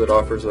because it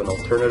offers an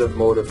alternative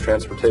mode of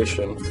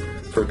transportation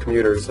for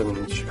commuters in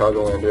the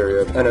Chicagoland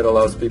area, and it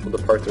allows people to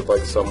park their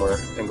bikes somewhere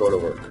and go to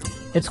work.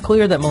 It's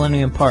clear that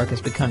Millennium Park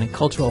has become a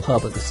cultural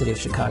hub of the city of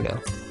Chicago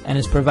and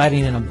is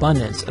providing an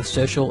abundance of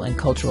social and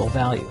cultural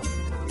value.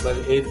 But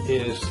it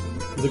is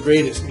the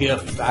greatest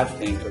gift, I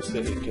think, a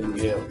city can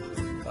give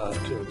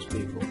to its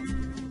people.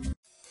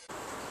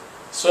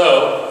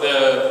 So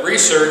the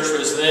research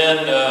was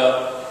then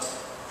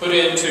put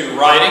into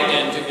writing,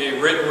 into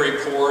a written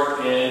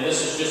report, and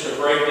this is just a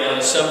breakdown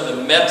of some of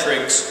the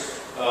metrics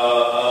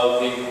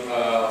of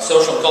the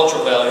social and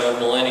cultural value of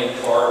Millennium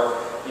Park.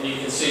 And you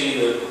can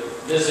see the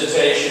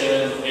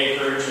visitation,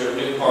 acreage of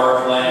new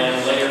park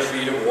land, linear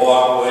feet of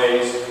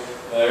walkways,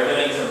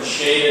 everything from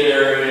shaded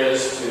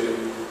areas to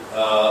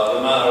the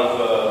amount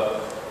of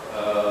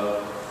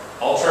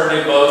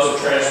alternative modes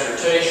of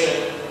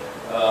transportation,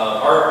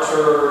 art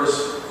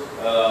tours,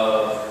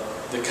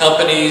 the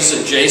companies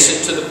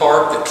adjacent to the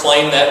park that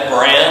claim that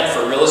brand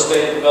for real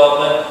estate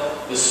development.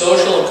 The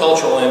social and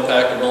cultural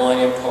impact of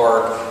Millennium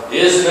Park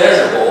is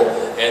measurable,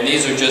 and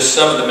these are just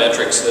some of the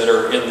metrics that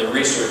are in the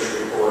research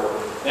report.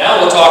 Now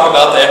we'll talk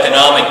about the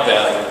economic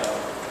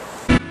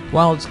value.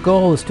 While its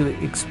goal is to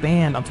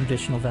expand on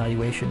traditional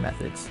valuation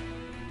methods,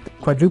 the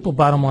quadruple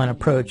bottom line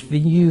approach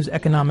views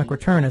economic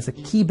return as a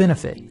key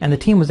benefit, and the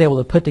team was able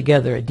to put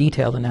together a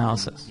detailed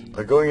analysis.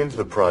 Going into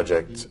the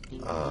project,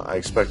 I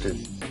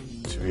expected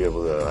to be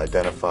able to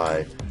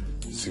identify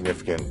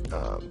significant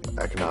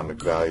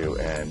economic value,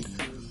 and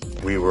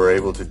we were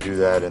able to do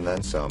that and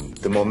then some.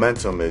 The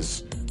momentum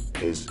is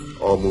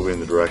all moving in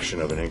the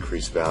direction of an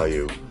increased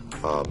value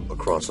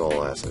across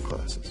all asset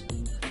classes.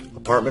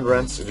 Apartment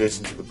rents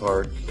adjacent to the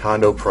park,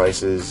 condo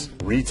prices,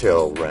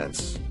 retail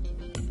rents,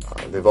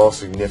 they've all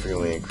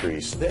significantly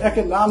increased. The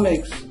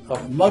economics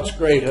are much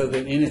greater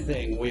than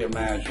anything we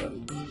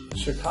imagined.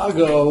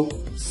 Chicago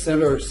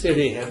Center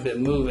City had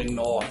been moving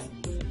north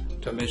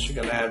to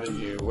Michigan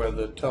Avenue, where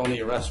the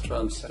Tony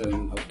restaurants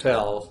and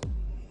hotels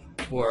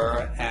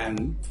were,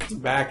 and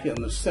back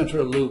in the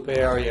Center Loop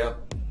area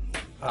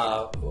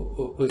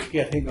was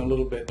getting a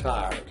little bit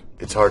tired.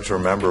 It's hard to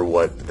remember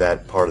what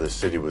that part of the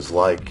city was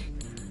like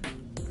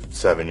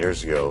 7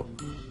 years ago,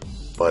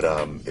 but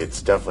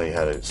it's definitely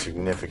had a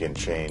significant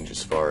change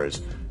as far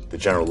as the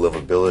general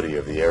livability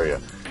of the area.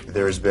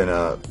 There's been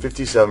a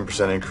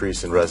 57%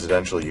 increase in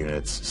residential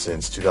units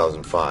since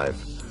 2005,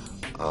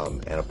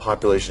 and a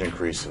population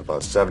increase of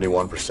about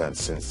 71%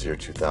 since the year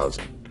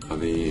 2000.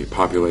 The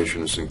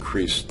population has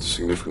increased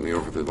significantly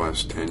over the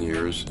last 10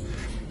 years.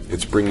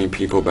 It's bringing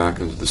people back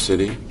into the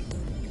city,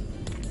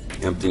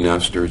 empty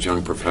nesters,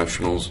 young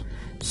professionals.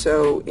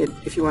 So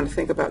if you want to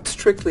think about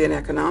strictly an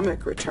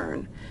economic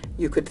return,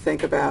 you could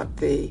think about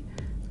the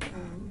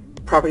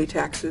property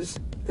taxes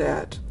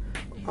that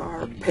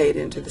are paid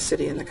into the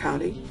city and the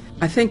county.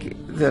 I think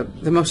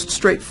the most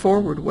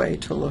straightforward way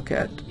to look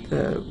at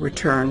the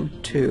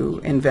return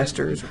to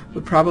investors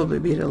would probably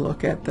be to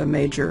look at the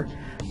major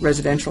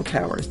residential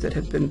towers that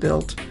have been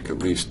built. At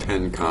least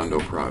 10 condo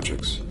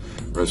projects,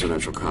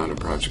 residential condo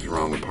projects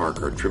around the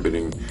park, are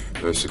attributing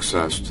their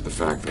success to the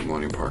fact that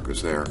Millennium Park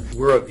is there.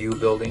 We're a view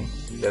building.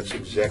 That's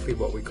exactly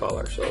what we call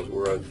ourselves.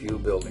 We're a view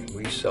building.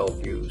 We sell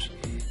views.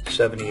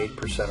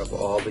 78% of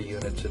all the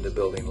units in the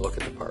building look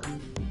at the park.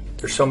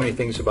 There's so many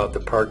things about the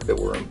park that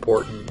were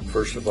important.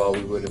 First of all,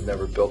 we would have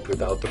never built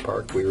without the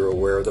park. We were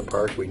aware of the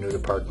park. We knew the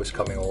park was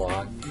coming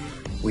along.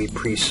 We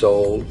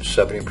pre-sold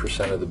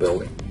 70% of the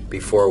building.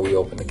 Before we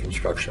opened the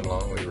construction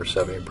loan, we were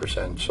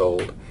 70%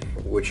 sold,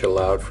 which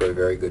allowed for a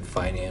very good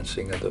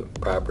financing of the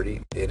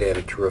property. It had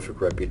a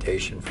terrific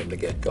reputation from the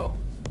get-go.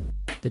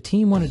 The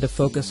team wanted to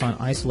focus on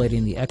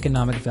isolating the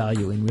economic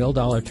value in real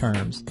dollar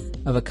terms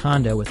of a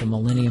condo with a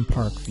Millennium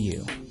Park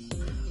view.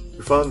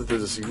 We found that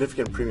there's a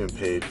significant premium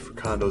paid for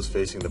condos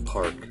facing the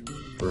park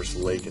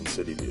versus lake and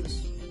city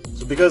views.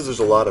 So because there's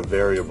a lot of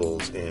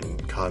variables in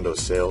condo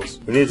sales,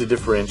 we needed to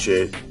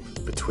differentiate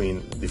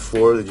between the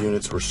floor the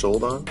units were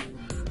sold on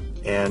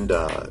and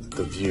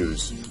the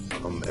views.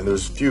 And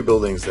there's few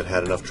buildings that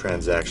had enough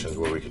transactions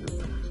where we could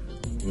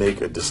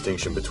make a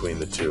distinction between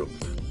the two.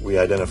 We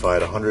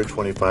identified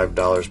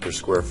 $125 per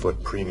square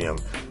foot premium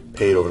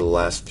paid over the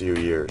last few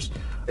years.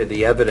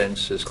 The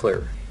evidence is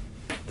clear.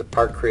 The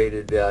park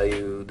created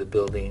value, the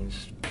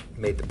buildings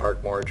made the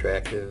park more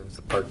attractive,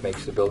 the park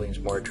makes the buildings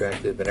more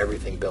attractive, and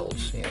everything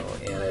builds, and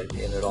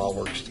it all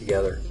works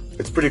together.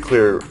 It's pretty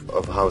clear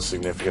of how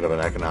significant of an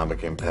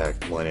economic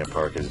impact Millennium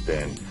Park has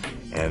been,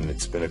 and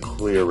it's been a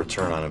clear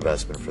return on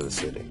investment for the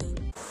city.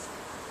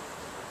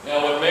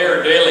 Now, when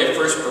Mayor Daley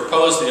first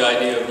proposed the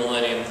idea of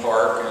Millennium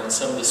Park, and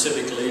some of the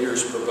civic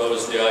leaders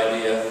proposed the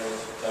idea,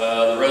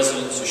 the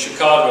residents of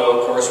Chicago,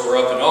 of course, were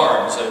up in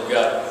arms. They've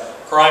got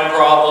crime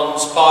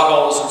problems,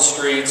 potholes in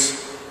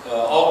streets,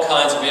 all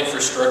kinds of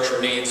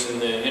infrastructure needs in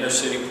the inner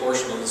city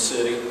portion of the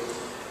city.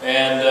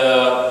 And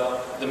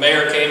the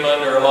mayor came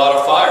under a lot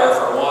of fire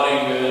for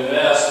wanting to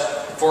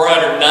invest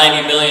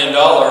 $490 million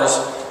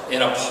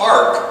in a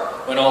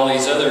park when all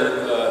these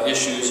other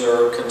issues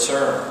are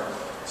concerned.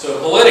 So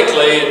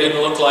politically, it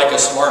didn't look like a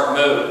smart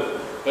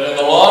move. But in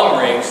the long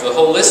range, the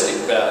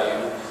holistic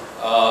value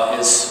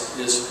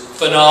is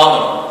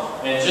phenomenal.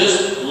 And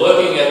just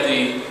looking at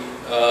the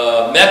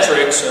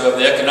metrics of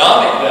the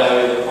economic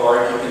value of the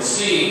park, you can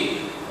see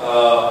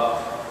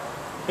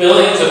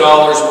billions of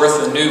dollars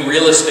worth of new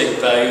real estate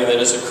value that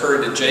has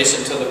occurred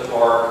adjacent to the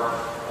park,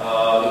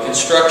 the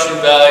construction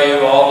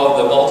value, all of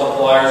the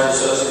multipliers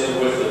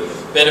associated with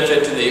the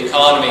benefit to the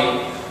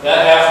economy.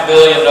 That $500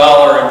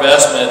 million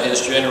investment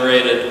has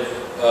generated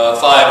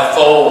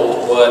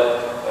five-fold what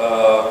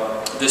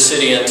the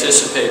city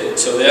anticipated.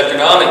 So the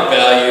economic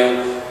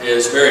value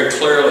is very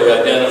clearly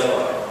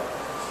identified.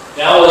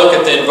 Now we'll look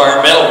at the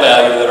environmental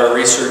value that our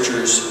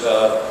researchers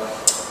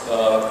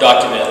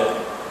documented.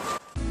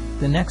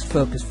 The next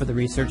focus for the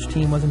research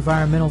team was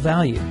environmental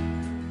value.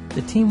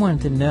 The team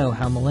wanted to know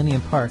how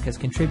Millennium Park has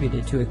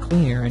contributed to a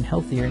cleaner and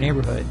healthier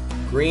neighborhood.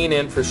 Green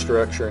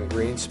infrastructure and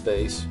green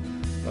space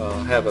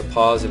have a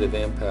positive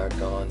impact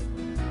on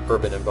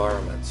urban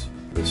environments.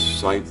 This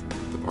site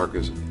the park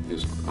is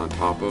on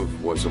top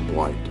of was a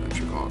blight in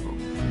Chicago.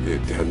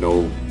 It had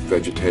no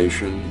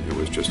vegetation, it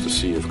was just a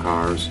sea of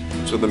cars.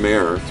 So the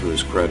mayor, to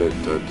his credit,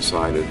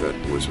 decided that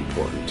it was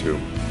important to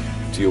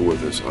deal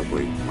with this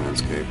ugly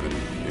landscape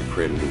and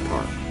create a new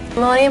park.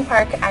 Millennium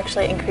Park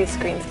actually increased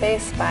green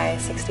space by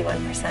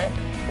 61%.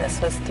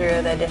 This was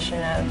through the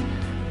addition of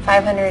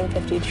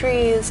 550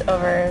 trees,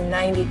 over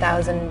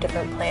 90,000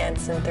 different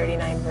plants, and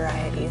 39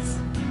 varieties.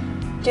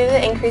 Due to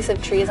the increase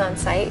of trees on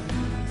site,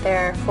 there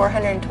are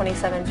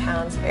 427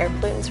 pounds of air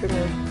pollutants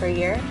removed per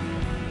year,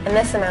 and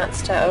this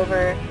amounts to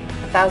over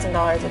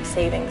 $1,000 of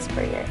savings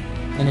per year.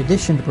 In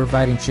addition to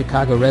providing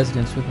Chicago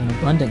residents with an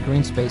abundant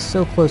green space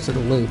so close to the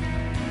loop,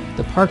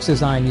 the park's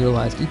design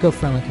utilized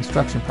eco-friendly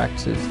construction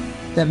practices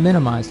that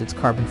minimized its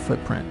carbon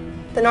footprint.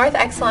 The North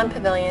Exelon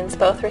pavilions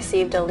both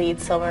received a LEED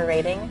Silver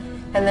rating,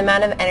 and the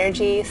amount of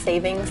energy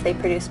savings they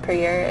produce per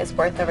year is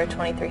worth over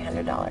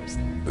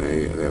 $2,300.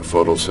 They have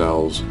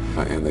photocells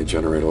and they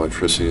generate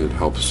electricity that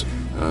helps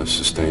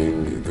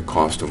sustain the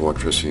cost of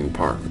electricity in the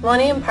park.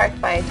 Millennium Park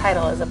by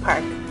title is a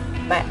park,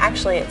 but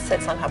actually it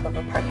sits on top of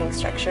a parking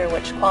structure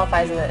which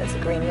qualifies it as a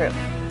green roof.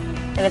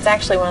 And it's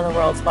actually one of the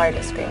world's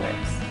largest green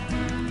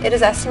roofs. It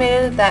is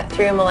estimated that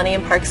through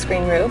Millennium Park's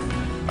green roof,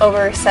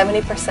 over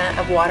 70%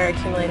 of water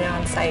accumulated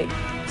on site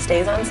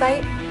stays on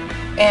site,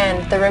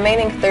 and the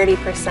remaining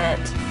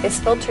 30% is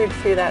filtered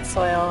through that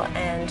soil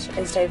and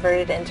is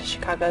diverted into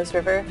Chicago's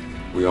river.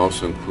 We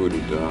also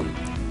included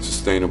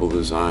sustainable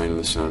design in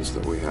the sense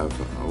that we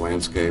have a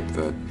landscape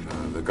that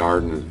the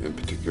garden in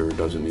particular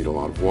doesn't need a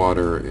lot of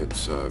water.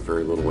 It's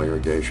very little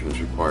irrigation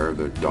is required.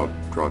 They're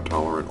drought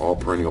tolerant, all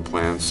perennial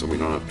plants, so we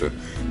don't have to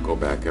go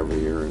back every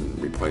year and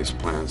replace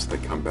plants. They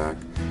come back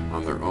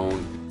on their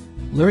own.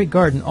 Lurie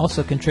Garden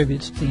also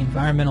contributes to the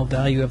environmental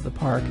value of the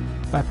park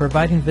by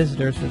providing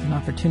visitors with an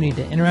opportunity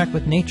to interact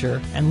with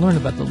nature and learn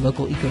about the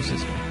local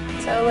ecosystem.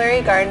 So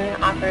Lurie Garden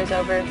offers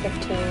over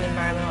 15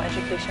 environmental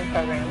education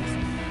programs,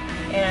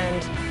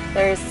 and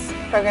there's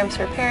programs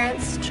for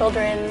parents,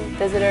 children,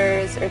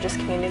 visitors, or just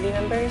community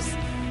members.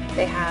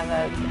 They have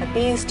a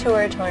bees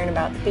tour to learn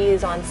about the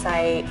bees on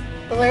site.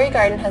 The Lurie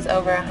Garden has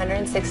over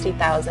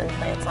 160,000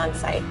 plants on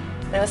site,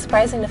 and it was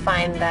surprising to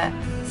find that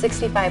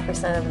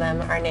 65% of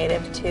them are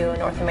native to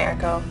North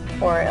America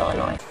or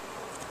Illinois.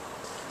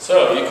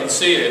 So you can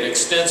see an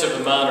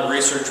extensive amount of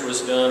research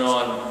was done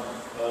on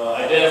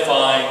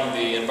identifying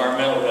the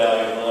environmental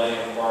value of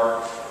Millennium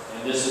Park,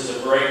 and this is a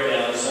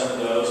breakdown of some of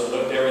those. We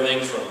looked at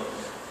everything from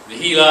the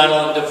heat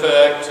island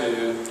effect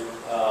to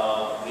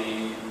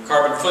the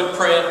carbon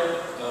footprint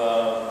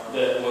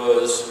that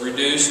was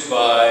reduced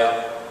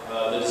by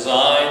the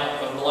design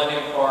of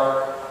Millennium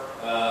Park,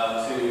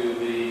 to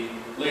the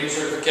LEED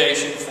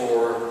certification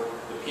for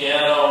the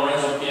piano,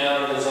 original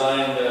piano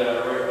designed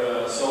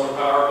solar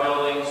power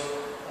buildings,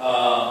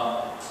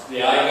 the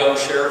IGO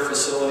share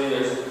facility.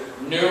 There's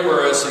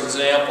numerous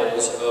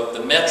examples of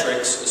the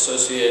metrics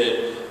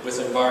associated with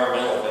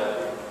environmental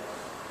value.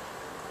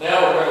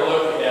 Now we're going to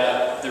look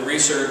at the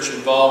research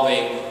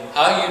involving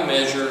how you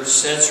measure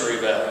sensory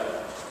value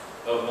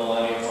of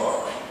Millennium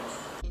Park.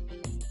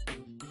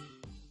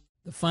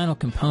 The final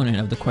component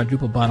of the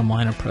quadruple bottom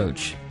line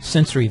approach,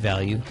 sensory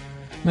value,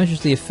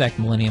 measures the effect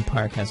Millennium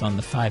Park has on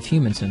the 5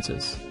 human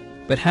senses.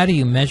 But how do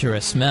you measure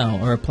a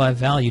smell or apply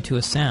value to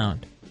a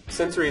sound?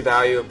 Sensory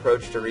value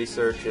approach to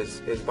research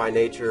is by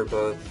nature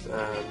both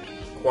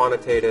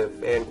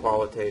quantitative and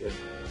qualitative.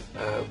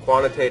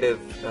 Quantitative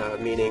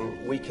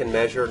meaning we can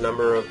measure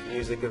number of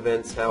music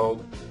events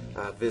held,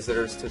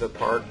 visitors to the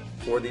park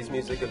for these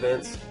music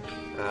events,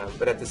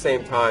 but at the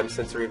same time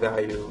sensory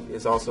value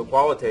is also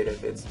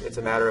qualitative. It's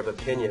a matter of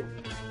opinion.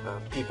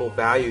 People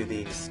value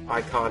these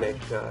iconic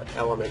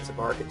elements of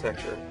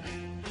architecture.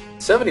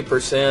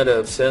 70%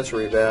 of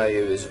sensory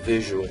value is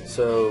visual,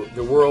 so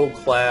the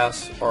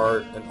world-class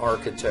art and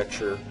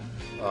architecture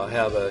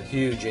have a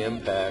huge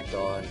impact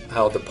on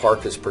how the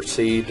park is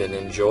perceived and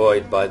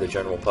enjoyed by the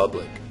general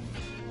public.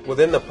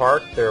 Within the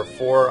park, there are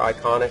 4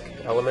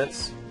 iconic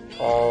elements,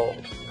 all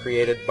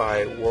created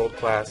by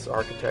world-class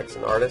architects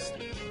and artists.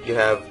 You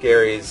have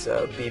Gary's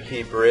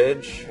BP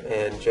Bridge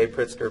and J.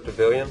 Pritzker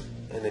Pavilion,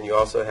 and then you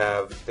also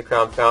have the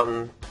Crown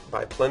Fountain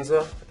by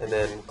Plinza, and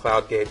then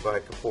Cloud Gate by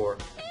Kapoor.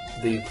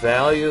 The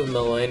value of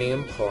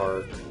Millennium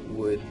Park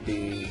would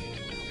be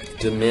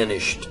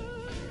diminished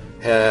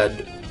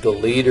had the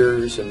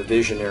leaders and the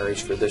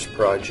visionaries for this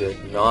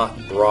project not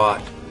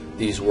brought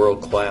these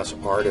world-class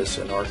artists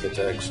and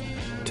architects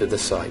to the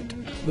site.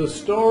 The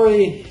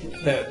story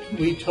that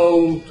we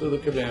told to the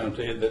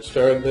community that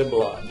stirred their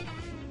blood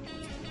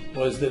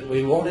was that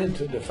we wanted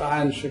to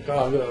define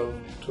Chicago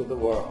to the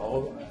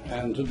world,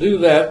 and to do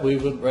that we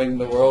would bring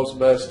the world's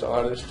best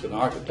artists and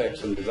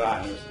architects and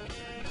designers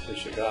to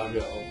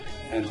Chicago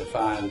and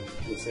define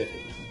the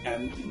city.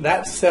 And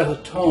that set a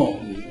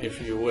tone,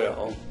 if you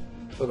will,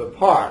 for the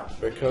park,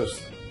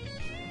 because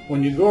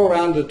when you go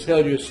around to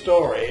tell your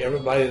story,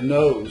 everybody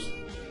knows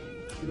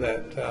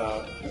that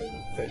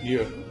that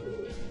you're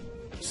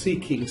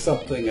seeking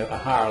something at a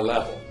higher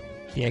level.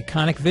 The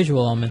iconic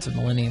visual elements of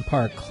Millennium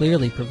Park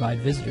clearly provide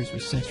visitors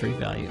with sensory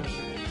value.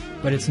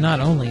 But it's not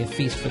only a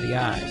feast for the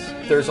eyes.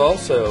 There's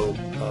also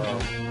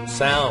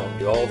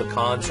sound. All the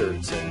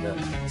concerts and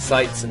the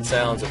sights and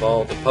sounds of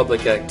all the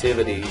public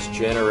activities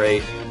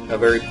generate a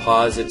very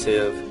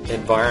positive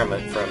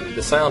environment from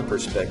the sound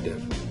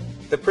perspective.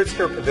 The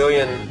Pritzker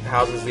Pavilion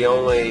houses the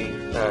only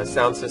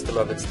sound system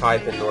of its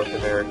type in North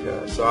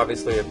America, so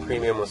obviously a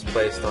premium was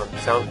placed on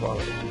sound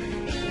quality.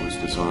 It was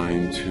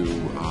designed to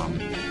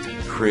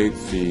create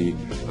the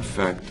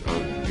effect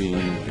of being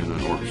in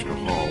an orchestra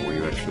hall where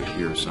you actually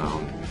hear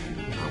sound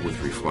with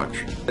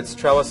reflection. Its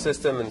trellis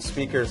system and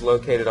speakers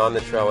located on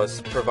the trellis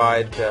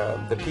provide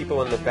the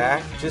people in the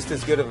back just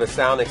as good of a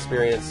sound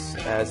experience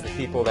as the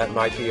people that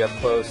might be up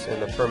close in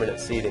the permanent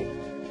seating.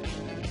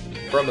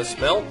 From a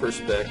smell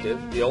perspective,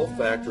 the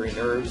olfactory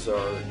nerves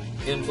are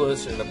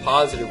influenced in a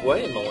positive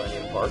way in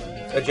Millennium Park.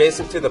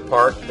 Adjacent to the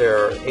park there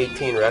are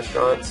 18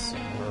 restaurants.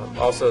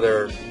 Also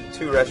there are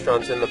 2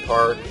 restaurants in the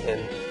park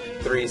and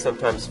 3,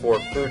 sometimes 4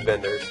 food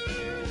vendors.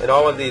 And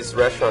all of these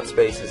restaurant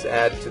spaces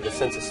add to the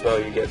sense of smell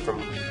you get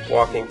from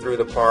walking through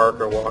the park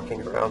or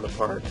walking around the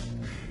park.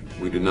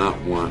 We do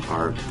not want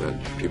art that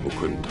people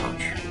couldn't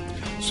touch.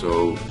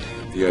 So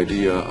the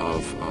idea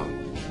of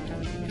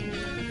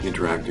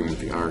interacting with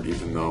the art,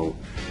 even though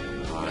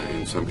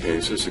in some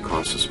cases it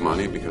costs us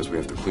money because we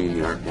have to clean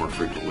the art more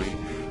frequently,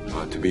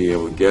 to be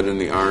able to get in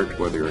the art,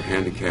 whether you're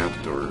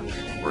handicapped or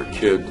a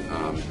kid,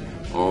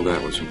 all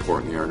that was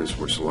important. The artists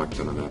were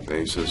selected on that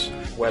basis.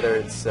 Whether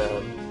it's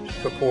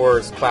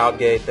Kapoor's Cloud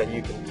Gate that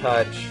you can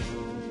touch,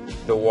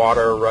 the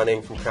water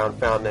running from Crown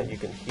Fountain that you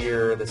can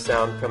hear, the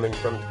sound coming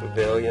from the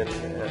pavilion.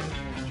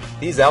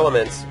 These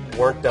elements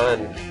weren't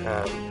done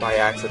by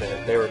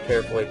accident. They were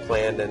carefully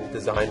planned and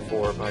designed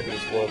for by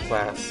these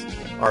world-class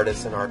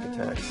artists and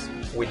architects.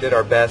 We did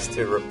our best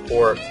to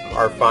report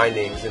our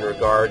findings in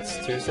regards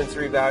to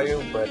sensory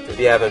value, but if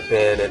you haven't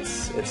been,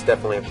 it's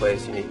definitely a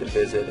place you need to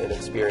visit and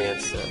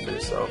experience for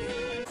yourself.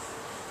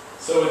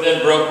 So we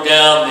then broke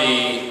down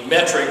the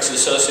metrics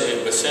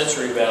associated with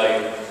sensory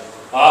value.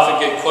 I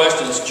often get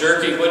questions,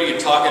 JERKE, what are you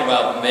talking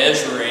about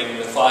measuring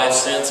the 5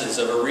 senses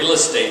of a real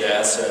estate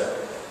asset?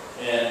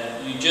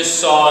 And you just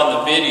saw in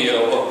the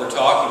video what we're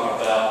talking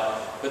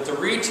about, but the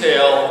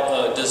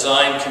retail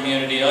design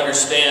community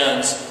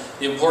understands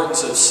the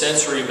importance of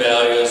sensory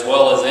value as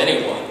well as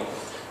anyone.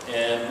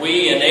 And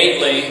we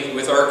innately,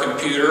 with our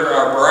computer,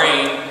 our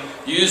brain,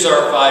 use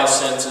our 5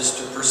 senses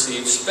to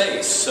perceive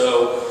space.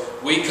 So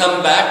we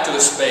come back to a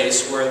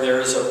space where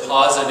there is a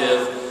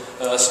positive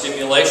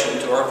stimulation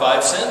to our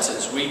five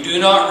senses. We do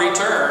not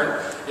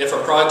return if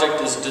a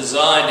project is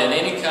designed in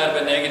any kind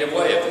of a negative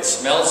way. If it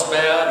smells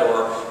bad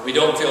or we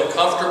don't feel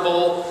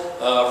comfortable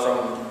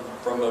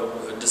from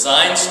a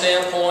design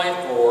standpoint,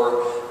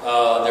 or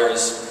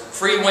there's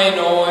freeway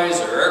noise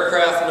or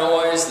aircraft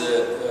noise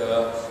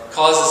that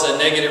causes a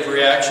negative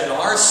reaction,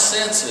 our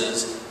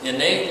senses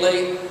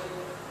innately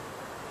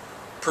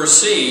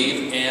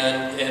perceive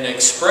and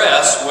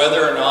express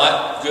whether or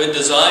not good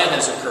design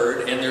has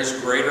occurred, and there's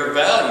greater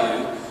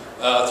value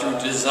through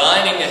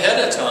designing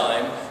ahead of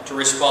time to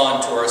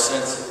respond to our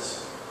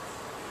senses.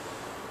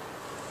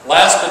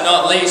 Last but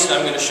not least,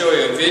 I'm going to show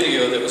you a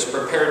video that was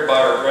prepared by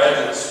our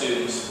graduate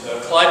students.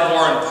 Clyde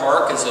Warren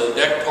Park is a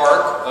deck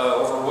park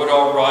over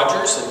Woodall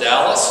Rogers in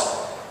Dallas,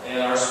 and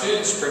our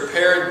students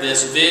prepared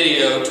this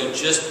video to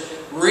just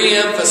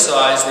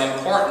re-emphasize the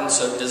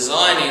importance of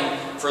designing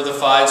for the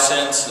five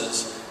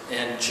senses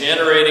and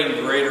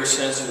generating greater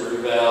sensory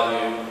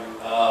value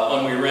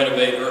when we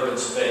renovate urban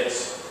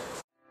space.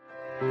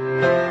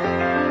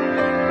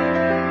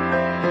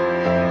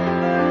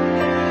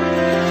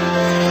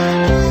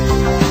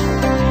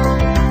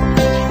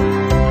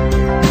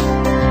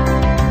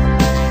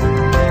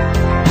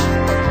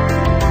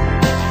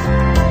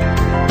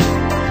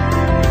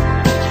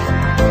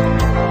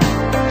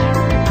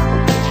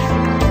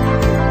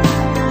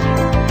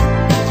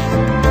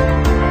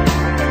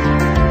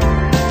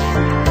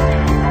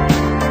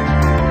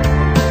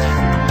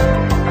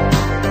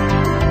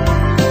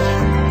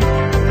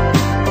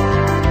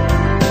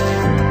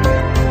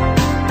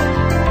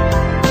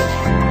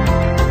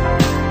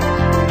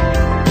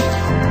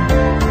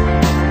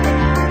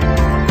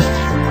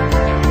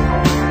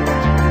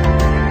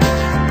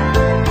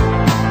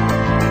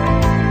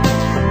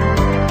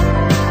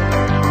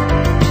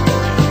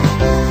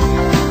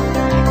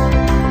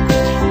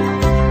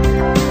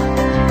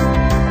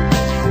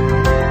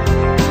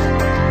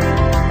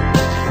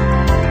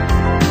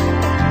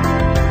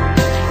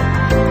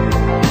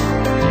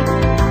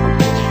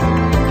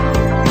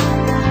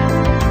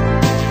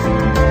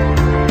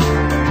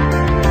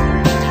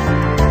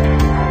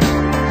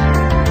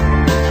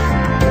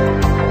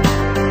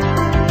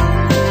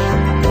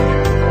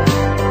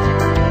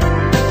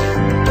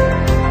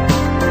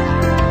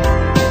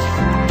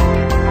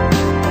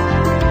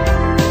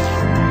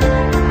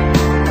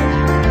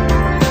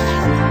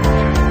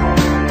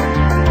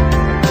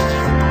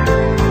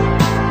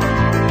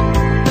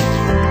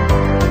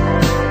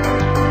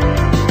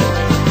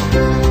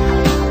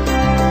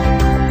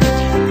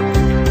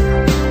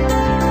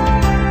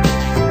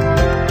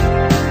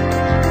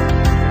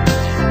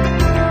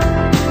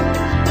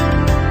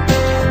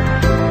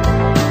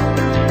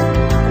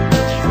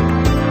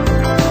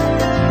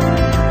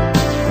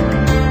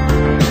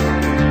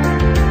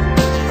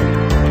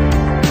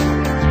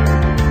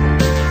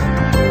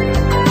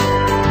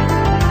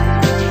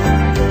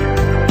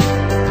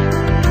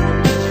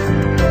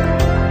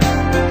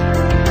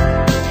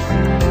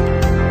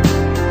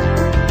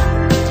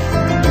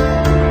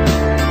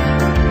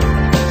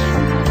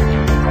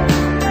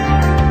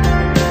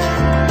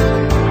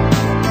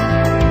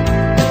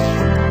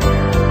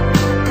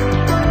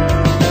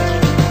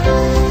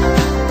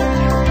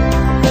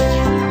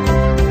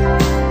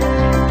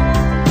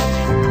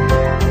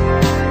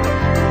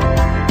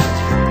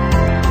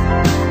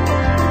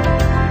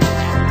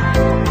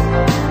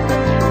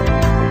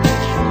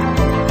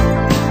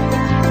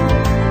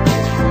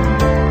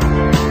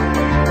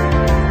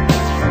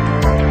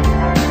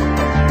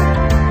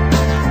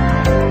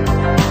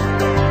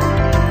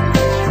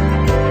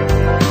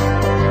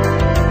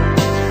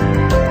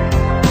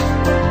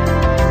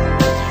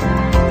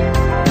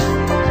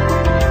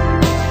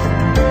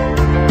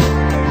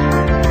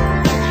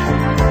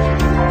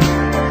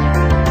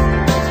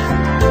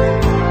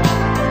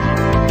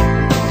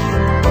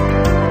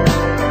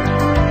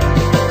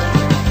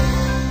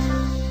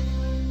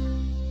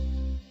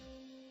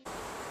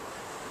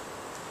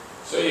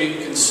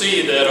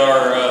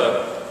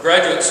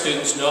 graduate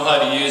students know how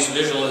to use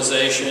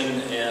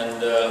visualization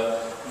and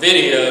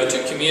video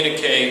to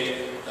communicate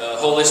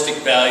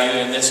holistic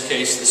value, in this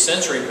case the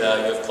sensory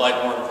value of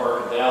Clyde Warren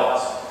Park in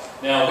Dallas.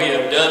 Now we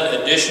have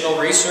done additional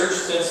research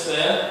since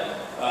then.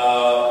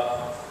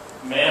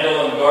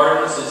 Mandel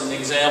Gardens is an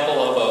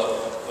example of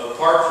a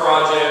park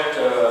project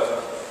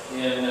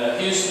in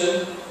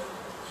Houston,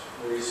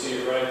 where you see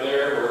it right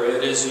there, where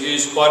it has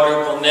used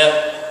quadruple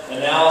net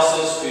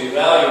analysis to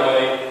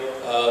evaluate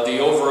the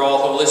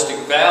overall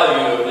holistic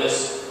value of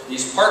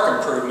these park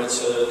improvements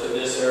to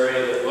this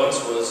area that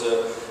once was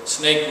a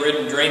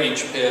snake-ridden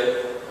drainage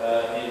pit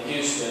in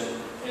Houston.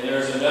 And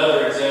there's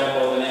another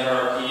example of an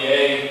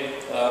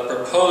NRPA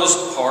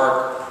proposed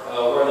park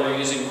where they're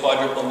using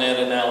quadruple net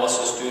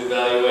analysis to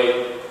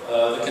evaluate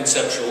the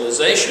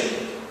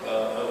conceptualization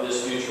of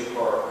this future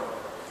park.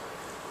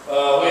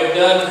 We have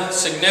done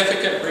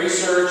significant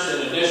research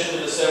in addition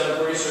to the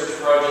 7 research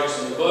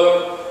projects in the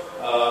book.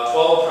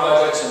 12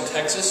 projects in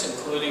Texas,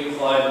 including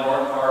Clyde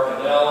Warren Park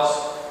in Dallas,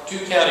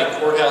 2 county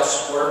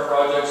courthouse square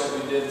projects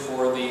that we did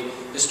for the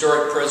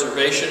historic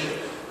preservation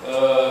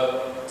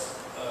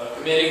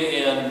committee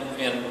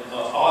in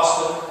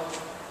Austin,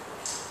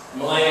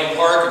 Millennium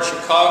Park in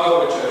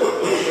Chicago, which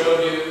I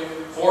showed you,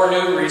 4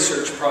 new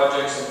research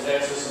projects in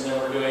Texas, and then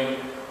we're doing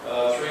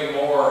 4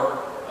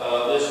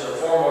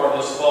 more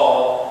this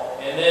fall.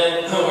 And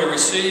then we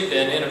received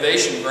an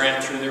innovation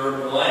grant through the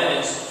Urban Land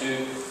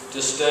Institute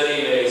to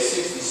study a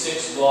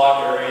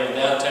 66-block area in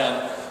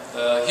downtown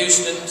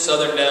Houston,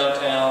 southern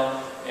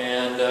downtown,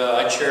 and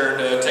I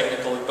chaired a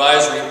technical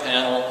advisory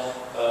panel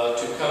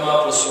to come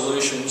up with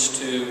solutions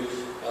to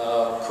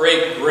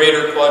create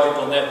greater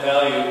quadruple net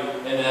value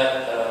in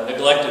that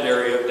neglected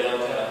area of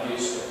downtown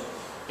Houston.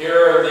 Here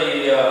are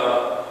the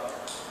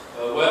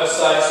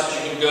websites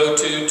that you can go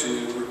to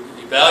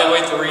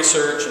evaluate the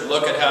research and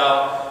look at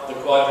how the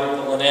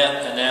quadruple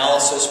net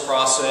analysis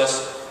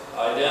process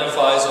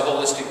identifies a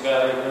holistic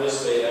value of real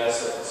estate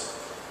assets.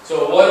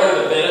 So what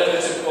are the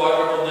benefits of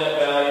quadruple net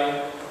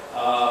value?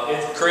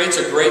 It creates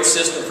a great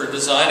system for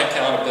design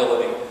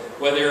accountability,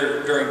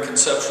 whether during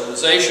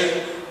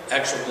conceptualization,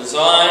 actual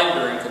design,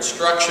 during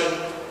construction,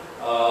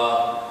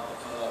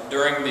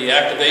 during the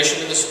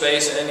activation of the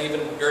space, and even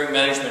during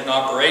management and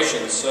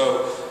operations.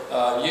 So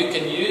you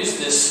can use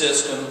this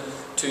system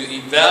to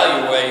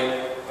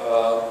evaluate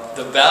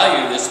the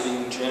value that's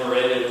being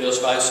generated at those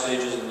 5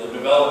 stages in the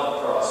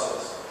development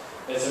process.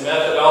 It's a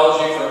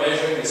methodology for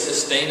measuring the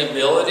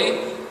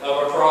sustainability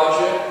of a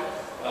project.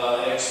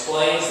 It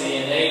explains the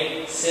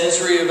innate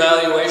sensory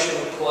evaluation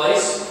of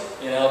place.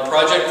 You know, a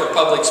project for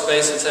public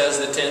spaces has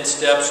the 10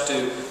 steps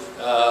to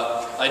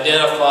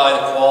identify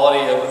the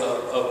quality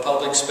of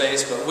public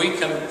space, but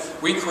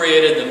we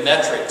created the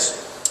metrics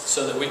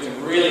so that we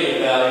can really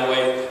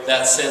evaluate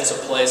that sense of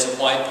place and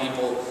why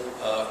people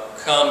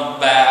come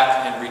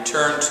back and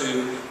return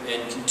to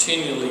and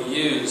continually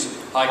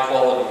use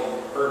high-quality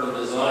urban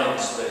design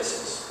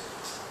spaces.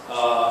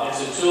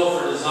 It's a tool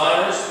for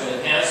designers to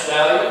enhance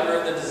value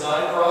during the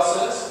design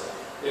process.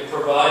 It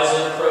provides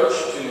an approach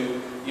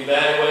to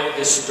evaluate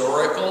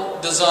historical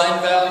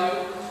design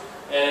value,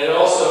 and it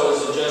also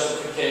is a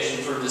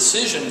justification for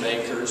decision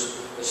makers,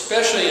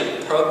 especially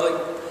in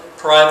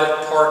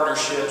public-private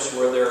partnerships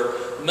where there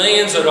are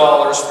millions of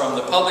dollars from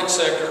the public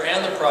sector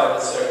and the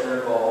private sector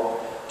involved,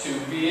 to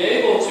be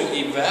able to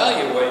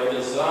evaluate the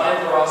design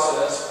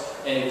process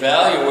and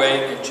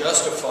evaluate and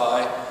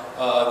justify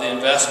the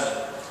investment.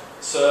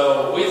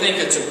 So we think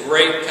it's a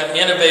great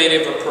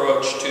innovative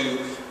approach to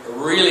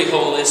really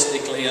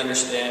holistically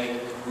understanding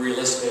real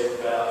estate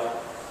value.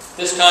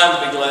 This time,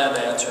 I'd be glad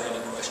to answer any